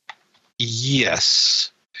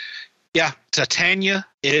 Yes. Yeah, Titania.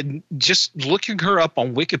 And just looking her up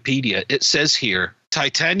on Wikipedia, it says here,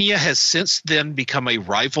 Titania has since then become a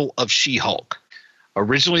rival of She-Hulk.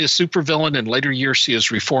 Originally a supervillain, in later years she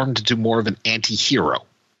has reformed into more of an anti-hero.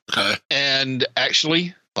 Okay. And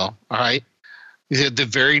actually, well, all right. The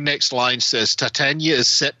very next line says, Titania is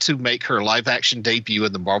set to make her live-action debut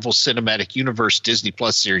in the Marvel Cinematic Universe Disney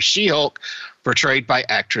Plus series She-Hulk, portrayed by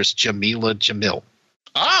actress Jamila Jamil.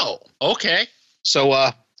 Oh, okay.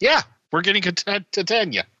 So, yeah, we're getting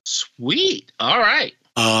Titania. Sweet. All right.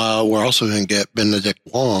 We're also going to get Benedict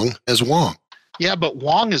Wong as Wong. Yeah, but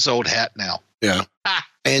Wong is old hat now. Yeah.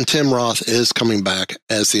 And Tim Roth is coming back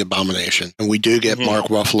as the Abomination. And we do get Mark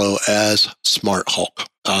Ruffalo as Smart Hulk.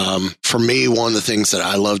 For me, one of the things that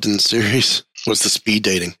I loved in the series was the speed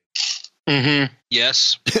dating.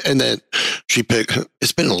 Yes. And then she picked,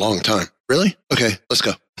 it's been a long time. Really? Okay, let's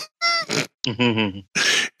go. And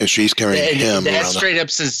she's carrying him that's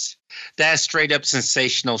around. That's straight up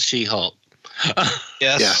sensational She-Hulk.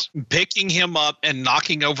 Yes. Yeah. Picking him up and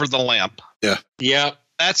knocking over the lamp. Yeah. Yeah.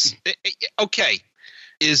 That's okay.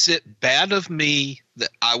 Is it bad of me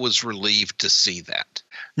that I was relieved to see that?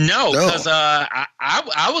 No, because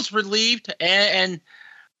I was relieved, and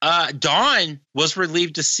Dawn was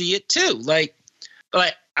relieved to see it too. Like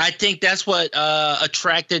I think that's what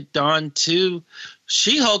attracted Dawn to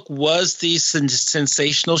She-Hulk was the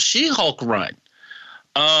sensational She-Hulk run.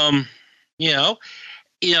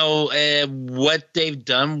 What they've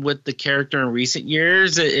done with the character in recent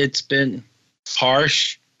years, it's been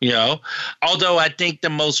harsh. Although I think the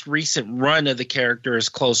most recent run of the character is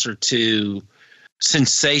closer to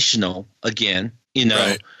sensational again,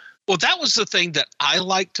 Right. Well, that was the thing that I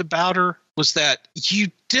liked about her, was that you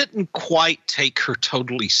didn't quite take her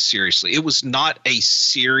totally seriously. It was not a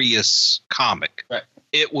serious comic. Right.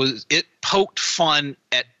 It poked fun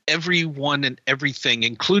at everyone and everything,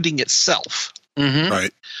 including itself.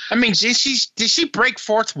 Right. I mean, did she break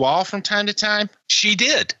fourth wall from time to time? She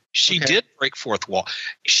did. She did break fourth wall.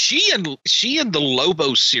 She and the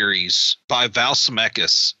Lobo series by Val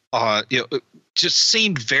Zemeckis, just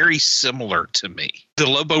seemed very similar to me. The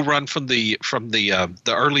Lobo run from the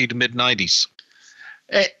early to mid 90s.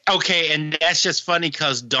 Okay, and that's just funny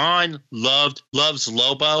because Dawn loves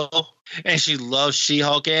Lobo, and she loves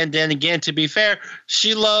She-Hulk, and then again, to be fair,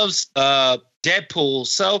 she loves Deadpool.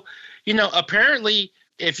 So, apparently,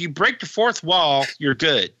 if you break the fourth wall, you're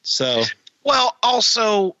good. So. Well,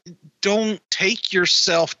 also, don't take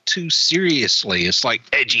yourself too seriously. It's like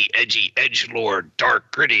edgy, edgelord,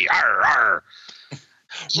 dark, gritty, arr, arr.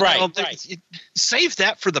 Right. Save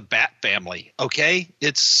that for the Bat family, okay?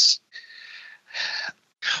 But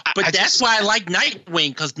that's why I like Nightwing,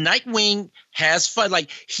 because Nightwing has fun. Like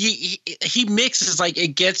he mixes, like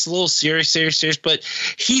it gets a little serious, but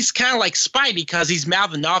he's kind of like Spidey because he's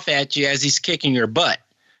mouthing off at you as he's kicking your butt.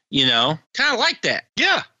 Kind of like that.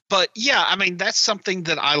 Yeah. But yeah, I mean, that's something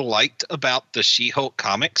that I liked about the She-Hulk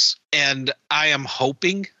comics. And I am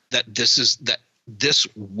hoping that this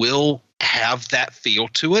will have that feel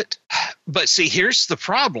to it. But see, here's the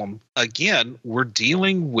problem. Again, we're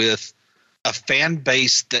dealing with a fan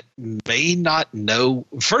base that may not know,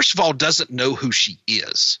 first of all, doesn't know who she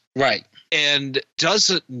is. Right. And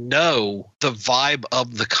doesn't know the vibe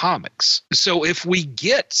of the comics. So if we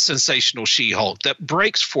get sensational She-Hulk that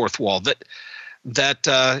breaks fourth wall, that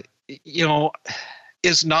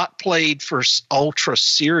is not played for ultra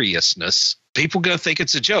seriousness, people going to think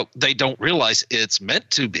it's a joke. They don't realize it's meant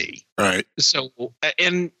to be. Right. So,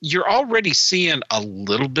 and you're already seeing a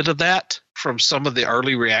little bit of that from some of the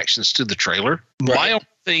early reactions to the trailer. Right. My only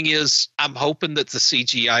thing is I'm hoping that the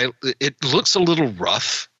CGI, it looks a little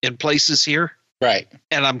rough in places here. Right.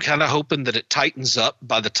 And I'm kind of hoping that it tightens up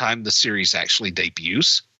by the time the series actually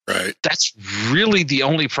debuts. Right. That's really the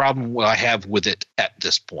only problem I have with it at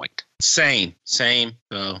this point. Same.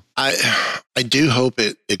 So I do hope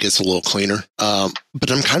it gets a little cleaner. But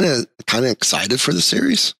I'm kind of excited for the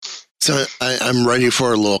series. So I'm ready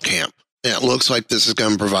for a little camp. Yeah, it looks like this is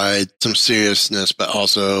going to provide some seriousness, but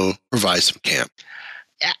also provide some camp.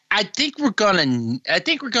 I think we're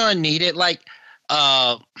gonna need it. Like,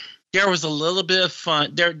 there was a little bit of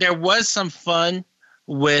fun. There was some fun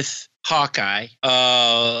with Hawkeye,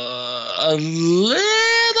 a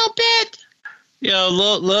little bit, a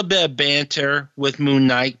little bit of banter with Moon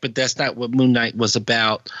Knight, but that's not what Moon Knight was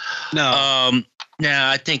about. No. Now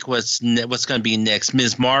I think what's going to be next,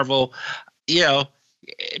 Ms. Marvel.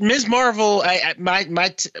 Ms. Marvel.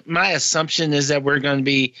 My assumption is that we're going to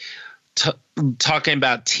be talking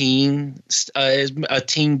about a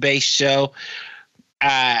teen-based show.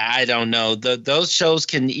 I don't know. Those shows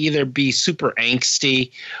can either be super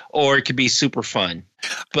angsty or it could be super fun.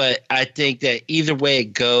 But I think that either way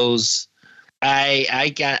it goes,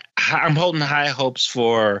 I'm holding high hopes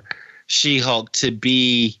for She-Hulk to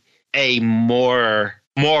be a more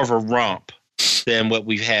of a romp than what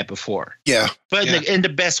we've had before. Yeah, but in the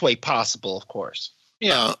best way possible, of course.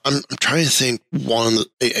 Yeah, I'm trying to think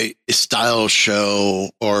a style show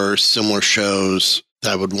or similar shows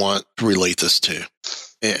that I would want to relate this to,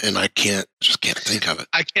 and I can't think of it.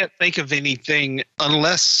 I can't think of anything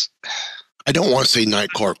unless I don't want to say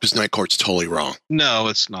Night Court because Night Court's totally wrong. No,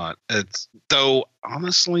 it's not. Though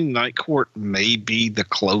honestly, Night Court may be the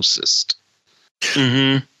closest.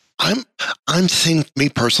 Mm-hmm. I'm thinking, me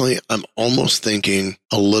personally, I'm almost thinking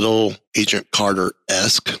a little Agent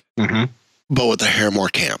Carter-esque, but with the hair more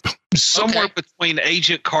camp. Somewhere between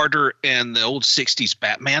Agent Carter and the old 60s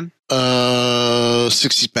Batman.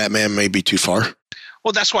 60s Batman may be too far.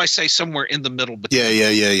 Well, that's why I say somewhere in the middle.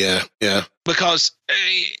 Yeah. Because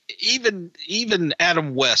even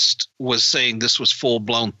Adam West was saying this was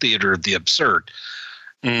full-blown theater of the absurd.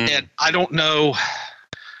 And I don't know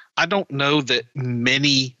that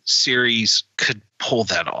many series could pull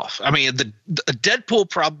that off. I mean, the Deadpool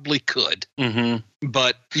probably could,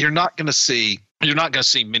 but you're not going to see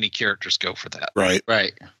many characters go for that. Right.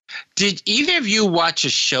 Did either of you watch a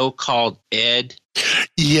show called Ed?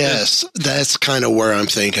 Yes, that's kind of where I'm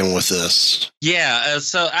thinking with this. Yeah,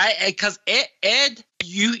 because Ed,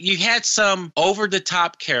 you had some over the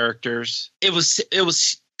top characters. It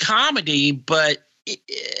was comedy, but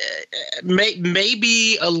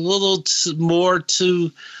maybe a little more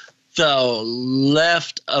to the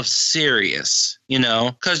left of serious,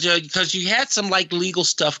 because you had some like legal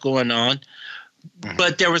stuff going on.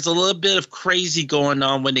 But there was a little bit of crazy going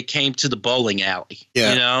on when it came to the bowling alley.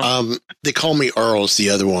 Yeah. They Call Me Earl is the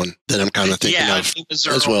other one that I'm kind of thinking of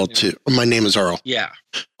as well, too. My Name is Earl. Yeah.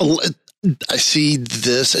 I see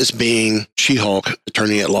this as being She-Hulk,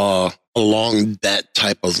 attorney at law, along that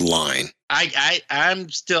type of line. I'm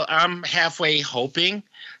halfway hoping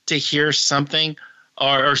to hear something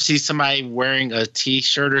or see somebody wearing a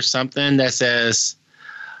T-shirt or something that says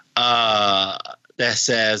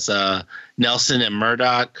Nelson and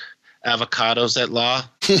Murdoch, avocados at law.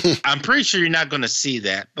 I'm pretty sure you're not going to see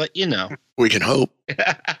that, but we can hope.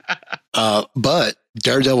 But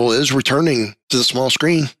Daredevil is returning to the small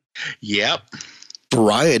screen. Yep.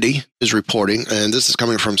 Variety is reporting, and this is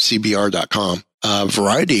coming from CBR.com.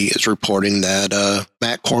 Variety is reporting that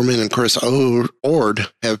Matt Corman and Chris Ord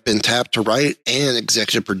have been tapped to write and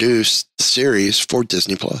executive produce the series for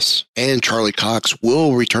Disney Plus. And Charlie Cox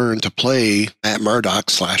will return to play Matt Murdock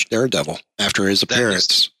 / Daredevil after his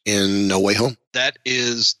appearance in No Way Home. That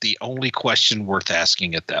is the only question worth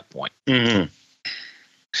asking at that point.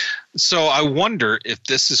 So I wonder if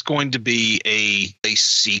this is going to be a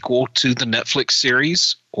sequel to the Netflix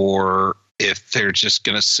series, or if they're just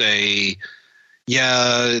going to say,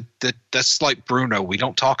 yeah, that's like Bruno. We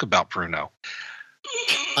don't talk about Bruno.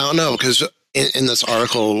 I don't know, because in this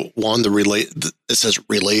article, it says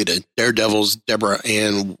related. Daredevil's Deborah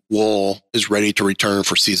Ann Wool is ready to return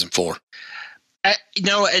for season 4. And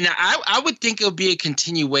I would think it would be a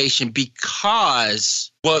continuation,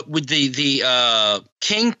 because what with the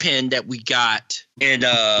Kingpin that we got in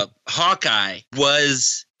Hawkeye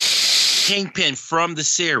was Kingpin from the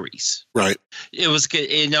series. Right. It was,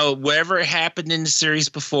 whatever happened in the series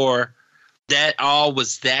before, that all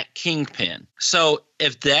was that Kingpin. So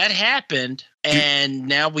if that happened, and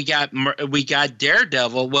now we got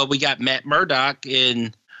Daredevil, well, we got Matt Murdock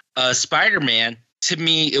in Spider-Man. To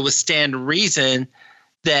me, it would stand to reason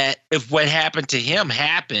that if what happened to him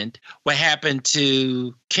happened, what happened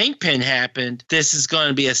to Kingpin happened, this is going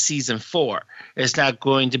to be a season 4. It's not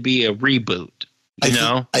going to be a reboot. I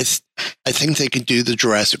think they could do the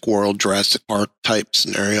Jurassic World, Jurassic Park type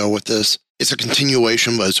scenario with this. It's a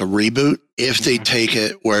continuation, but it's a reboot if they take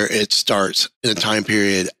it where it starts in a time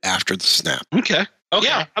period after the snap. Okay.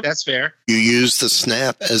 Yeah, that's fair. You use the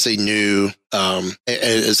snap as a new,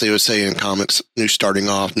 as they would say in comics, new starting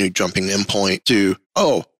off, new jumping in point to,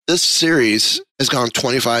 this series has gone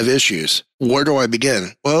 25 issues. Where do I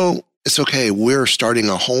begin? Well, it's okay. We're starting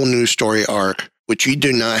a whole new story arc which you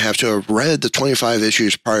do not have to have read the 25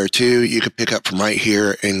 issues prior to. You could pick up from right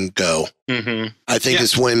here and go. Mm-hmm. I think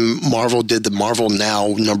it's when Marvel did the Marvel Now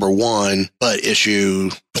 #1, but issue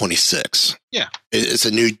 26. Yeah. It's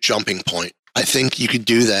a new jumping point. I think you could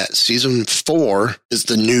do that. Season 4 is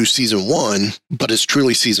the new season 1, but it's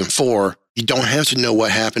truly season 4. You don't have to know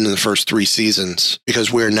what happened in the first 3 seasons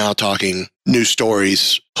because we're now talking new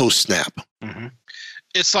stories post-Snap. Mm-hmm.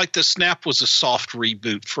 It's like the Snap was a soft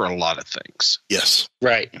reboot for a lot of things. Yes.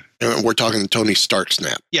 Right. And we're talking Tony Stark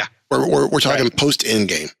Snap. Yeah. We're talking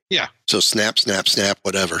post-Endgame. Yeah. So snap,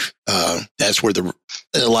 whatever. That's where it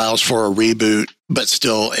allows for a reboot, but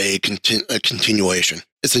still a continuation.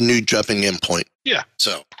 It's a new jumping in point. Yeah.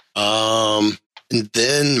 So, and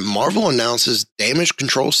then Marvel announces Damage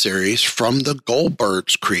Control series from the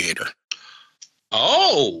Goldbergs creator.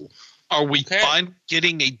 Oh, are we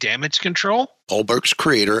getting a Damage Control? Goldberg's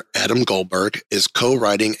creator, Adam Goldberg, is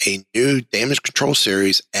co-writing a new Damage Control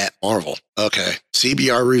series at Marvel. Okay.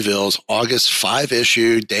 CBR reveals August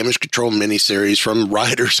 5-issue Damage Control miniseries from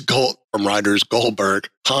writers Goldberg,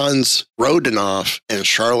 Hans Rodenoff, and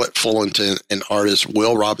Charlotte Fullerton, and artists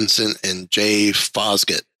Will Robinson and Jay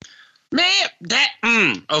Fosgett. Man,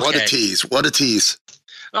 okay. What a tease. What a tease.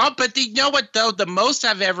 Oh, but you know what, though? The most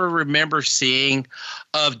I've ever remember seeing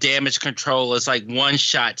of Damage Control is like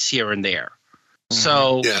one-shots here and there.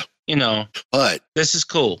 So, you know, but this is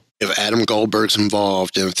cool. If Adam Goldberg's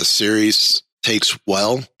involved and if the series takes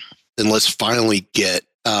well, then let's finally get,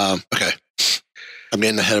 okay, I'm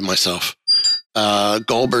getting ahead of myself.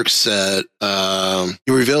 Goldberg said,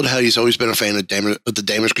 he revealed how he's always been a fan of the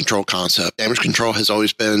Damage Control concept. Damage Control has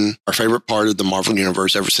always been our favorite part of the Marvel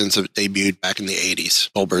Universe ever since it debuted back in the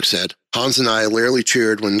 80s, Goldberg said. Hans and I literally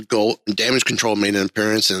cheered when Damage Control made an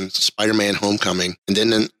appearance in Spider-Man Homecoming, and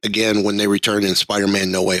then again when they returned in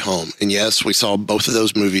Spider-Man No Way Home. And yes, we saw both of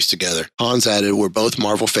those movies together. Hans added, we're both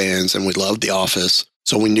Marvel fans and we love The Office.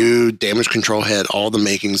 So we knew Damage Control had all the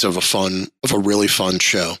makings of a really fun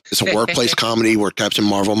show. It's a workplace comedy where Captain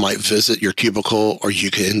Marvel might visit your cubicle, or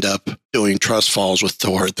you could end up doing trust falls with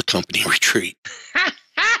Thor at the company retreat.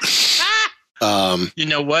 You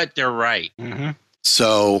know what? They're right. Mm-hmm.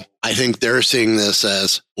 So I think they're seeing this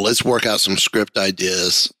as, let's work out some script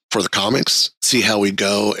ideas for the comics, see how we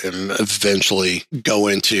go, and eventually go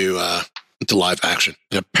into live action.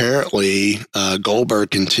 And apparently,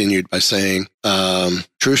 Goldberg continued by saying,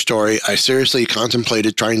 true story, I seriously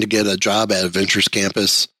contemplated trying to get a job at Adventures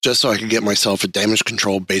Campus just so I could get myself a Damage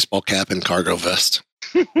Control baseball cap and cargo vest.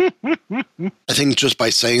 I think just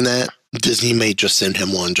by saying that, Disney may just send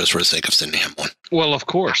him one just for the sake of sending him one. Well, of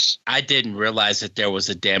course. I didn't realize that there was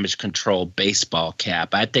a Damage Control baseball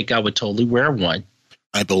cap. I think I would totally wear one.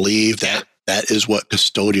 I believe that is what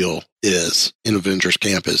custodial is in Avengers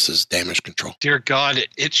Campus, is Damage Control. Dear God,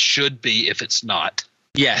 it should be if it's not.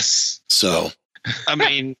 Yes. So, I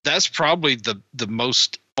mean, that's probably the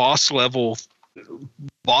most boss level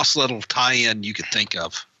tie-in you could think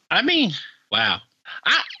of. I mean, wow.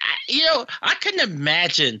 I couldn't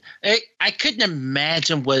imagine. I couldn't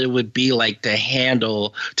imagine what it would be like to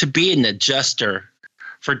handle, to be an adjuster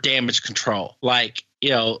for Damage Control. Like,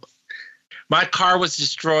 my car was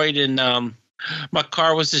destroyed in a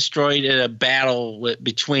battle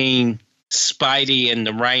between Spidey and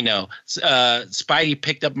the Rhino. Spidey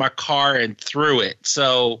picked up my car and threw it.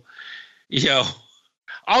 So,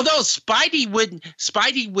 although Spidey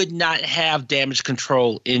would not have Damage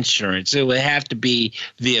Control insurance, it would have to be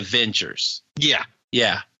the Avengers. Yeah.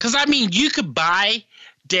 Yeah. Because, I mean, you could buy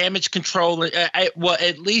Damage Control,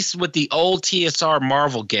 at least with the old TSR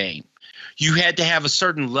Marvel game. You had to have a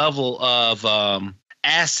certain level of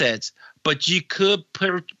assets, but you could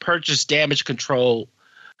purchase Damage Control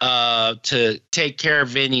to take care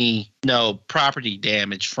of any property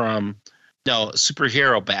damage from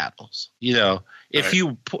superhero battles. If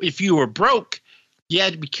you were broke, you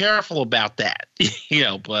had to be careful about that.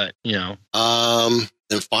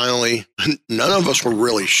 And finally, none of us were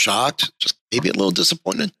really shocked, just maybe a little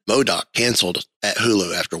disappointed. MODOK canceled at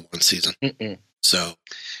Hulu after one season. Mm-mm. So,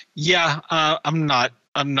 yeah, I'm not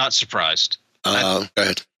surprised. Go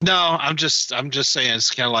ahead. No, I'm just saying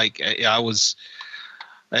it's kind of like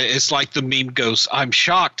it's like the meme goes, I'm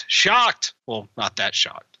shocked. Well, not that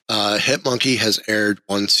shocked. Hitmonkey has aired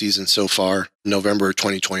one season so far, November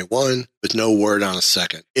 2021, with no word on a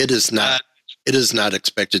second. It is not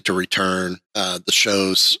expected to return. The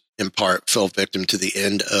show's in part fell victim to the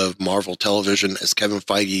end of Marvel Television as Kevin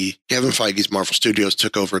Feige's Marvel Studios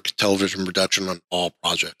took over television production on all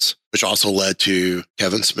projects, which also led to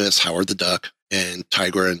Kevin Smith's Howard the Duck and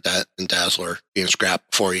Tigra and Dazzler being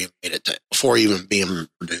scrapped before even being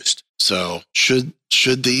produced. So should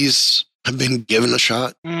these have been given a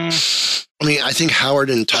shot. I mean, I think Howard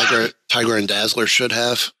and Tiger and Dazzler should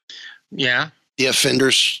have. Yeah. The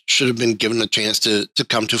Offenders should have been given a chance to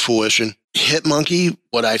come to fruition. Hitmonkey,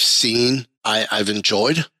 what I've seen, I've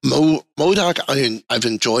enjoyed. MODOK, I've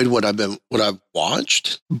enjoyed what I've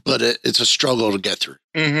watched, but it's a struggle to get through.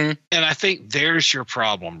 And I think there's your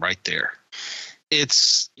problem right there.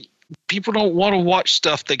 It's people don't want to watch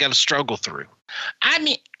stuff they got to struggle through. I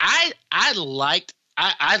mean, I loved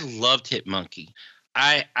Hitmonkey.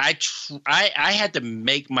 I had to I had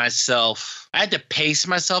to pace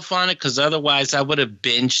myself on it because otherwise I would have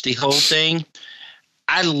binged the whole thing.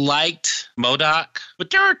 I liked MODOK, but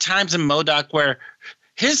there are times in MODOK where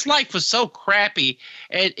his life was so crappy,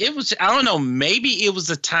 and it was, I don't know, maybe it was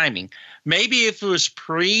the timing. Maybe if it was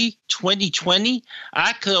pre-2020,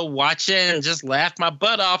 I could have watched it and just laughed my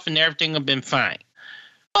butt off and everything would have been fine.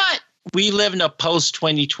 But we live in a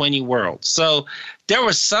post-2020 world. So there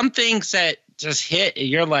were some things that just hit and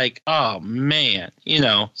you're like, oh, man,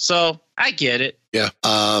 So I get it. Yeah.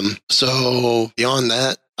 So beyond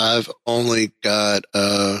that, I've only got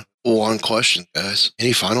one question, guys.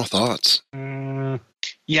 Any final thoughts?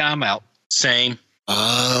 Yeah, I'm out. Same.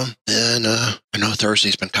 And I know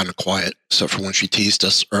Thursday's been kind of quiet, except for when she teased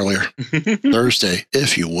us earlier. Thursday,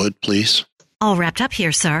 if you would, please. All wrapped up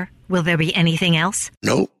here, sir. Will there be anything else?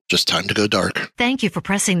 Nope, just time to go dark. Thank you for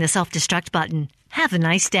pressing the self-destruct button. Have a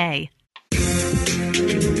nice day.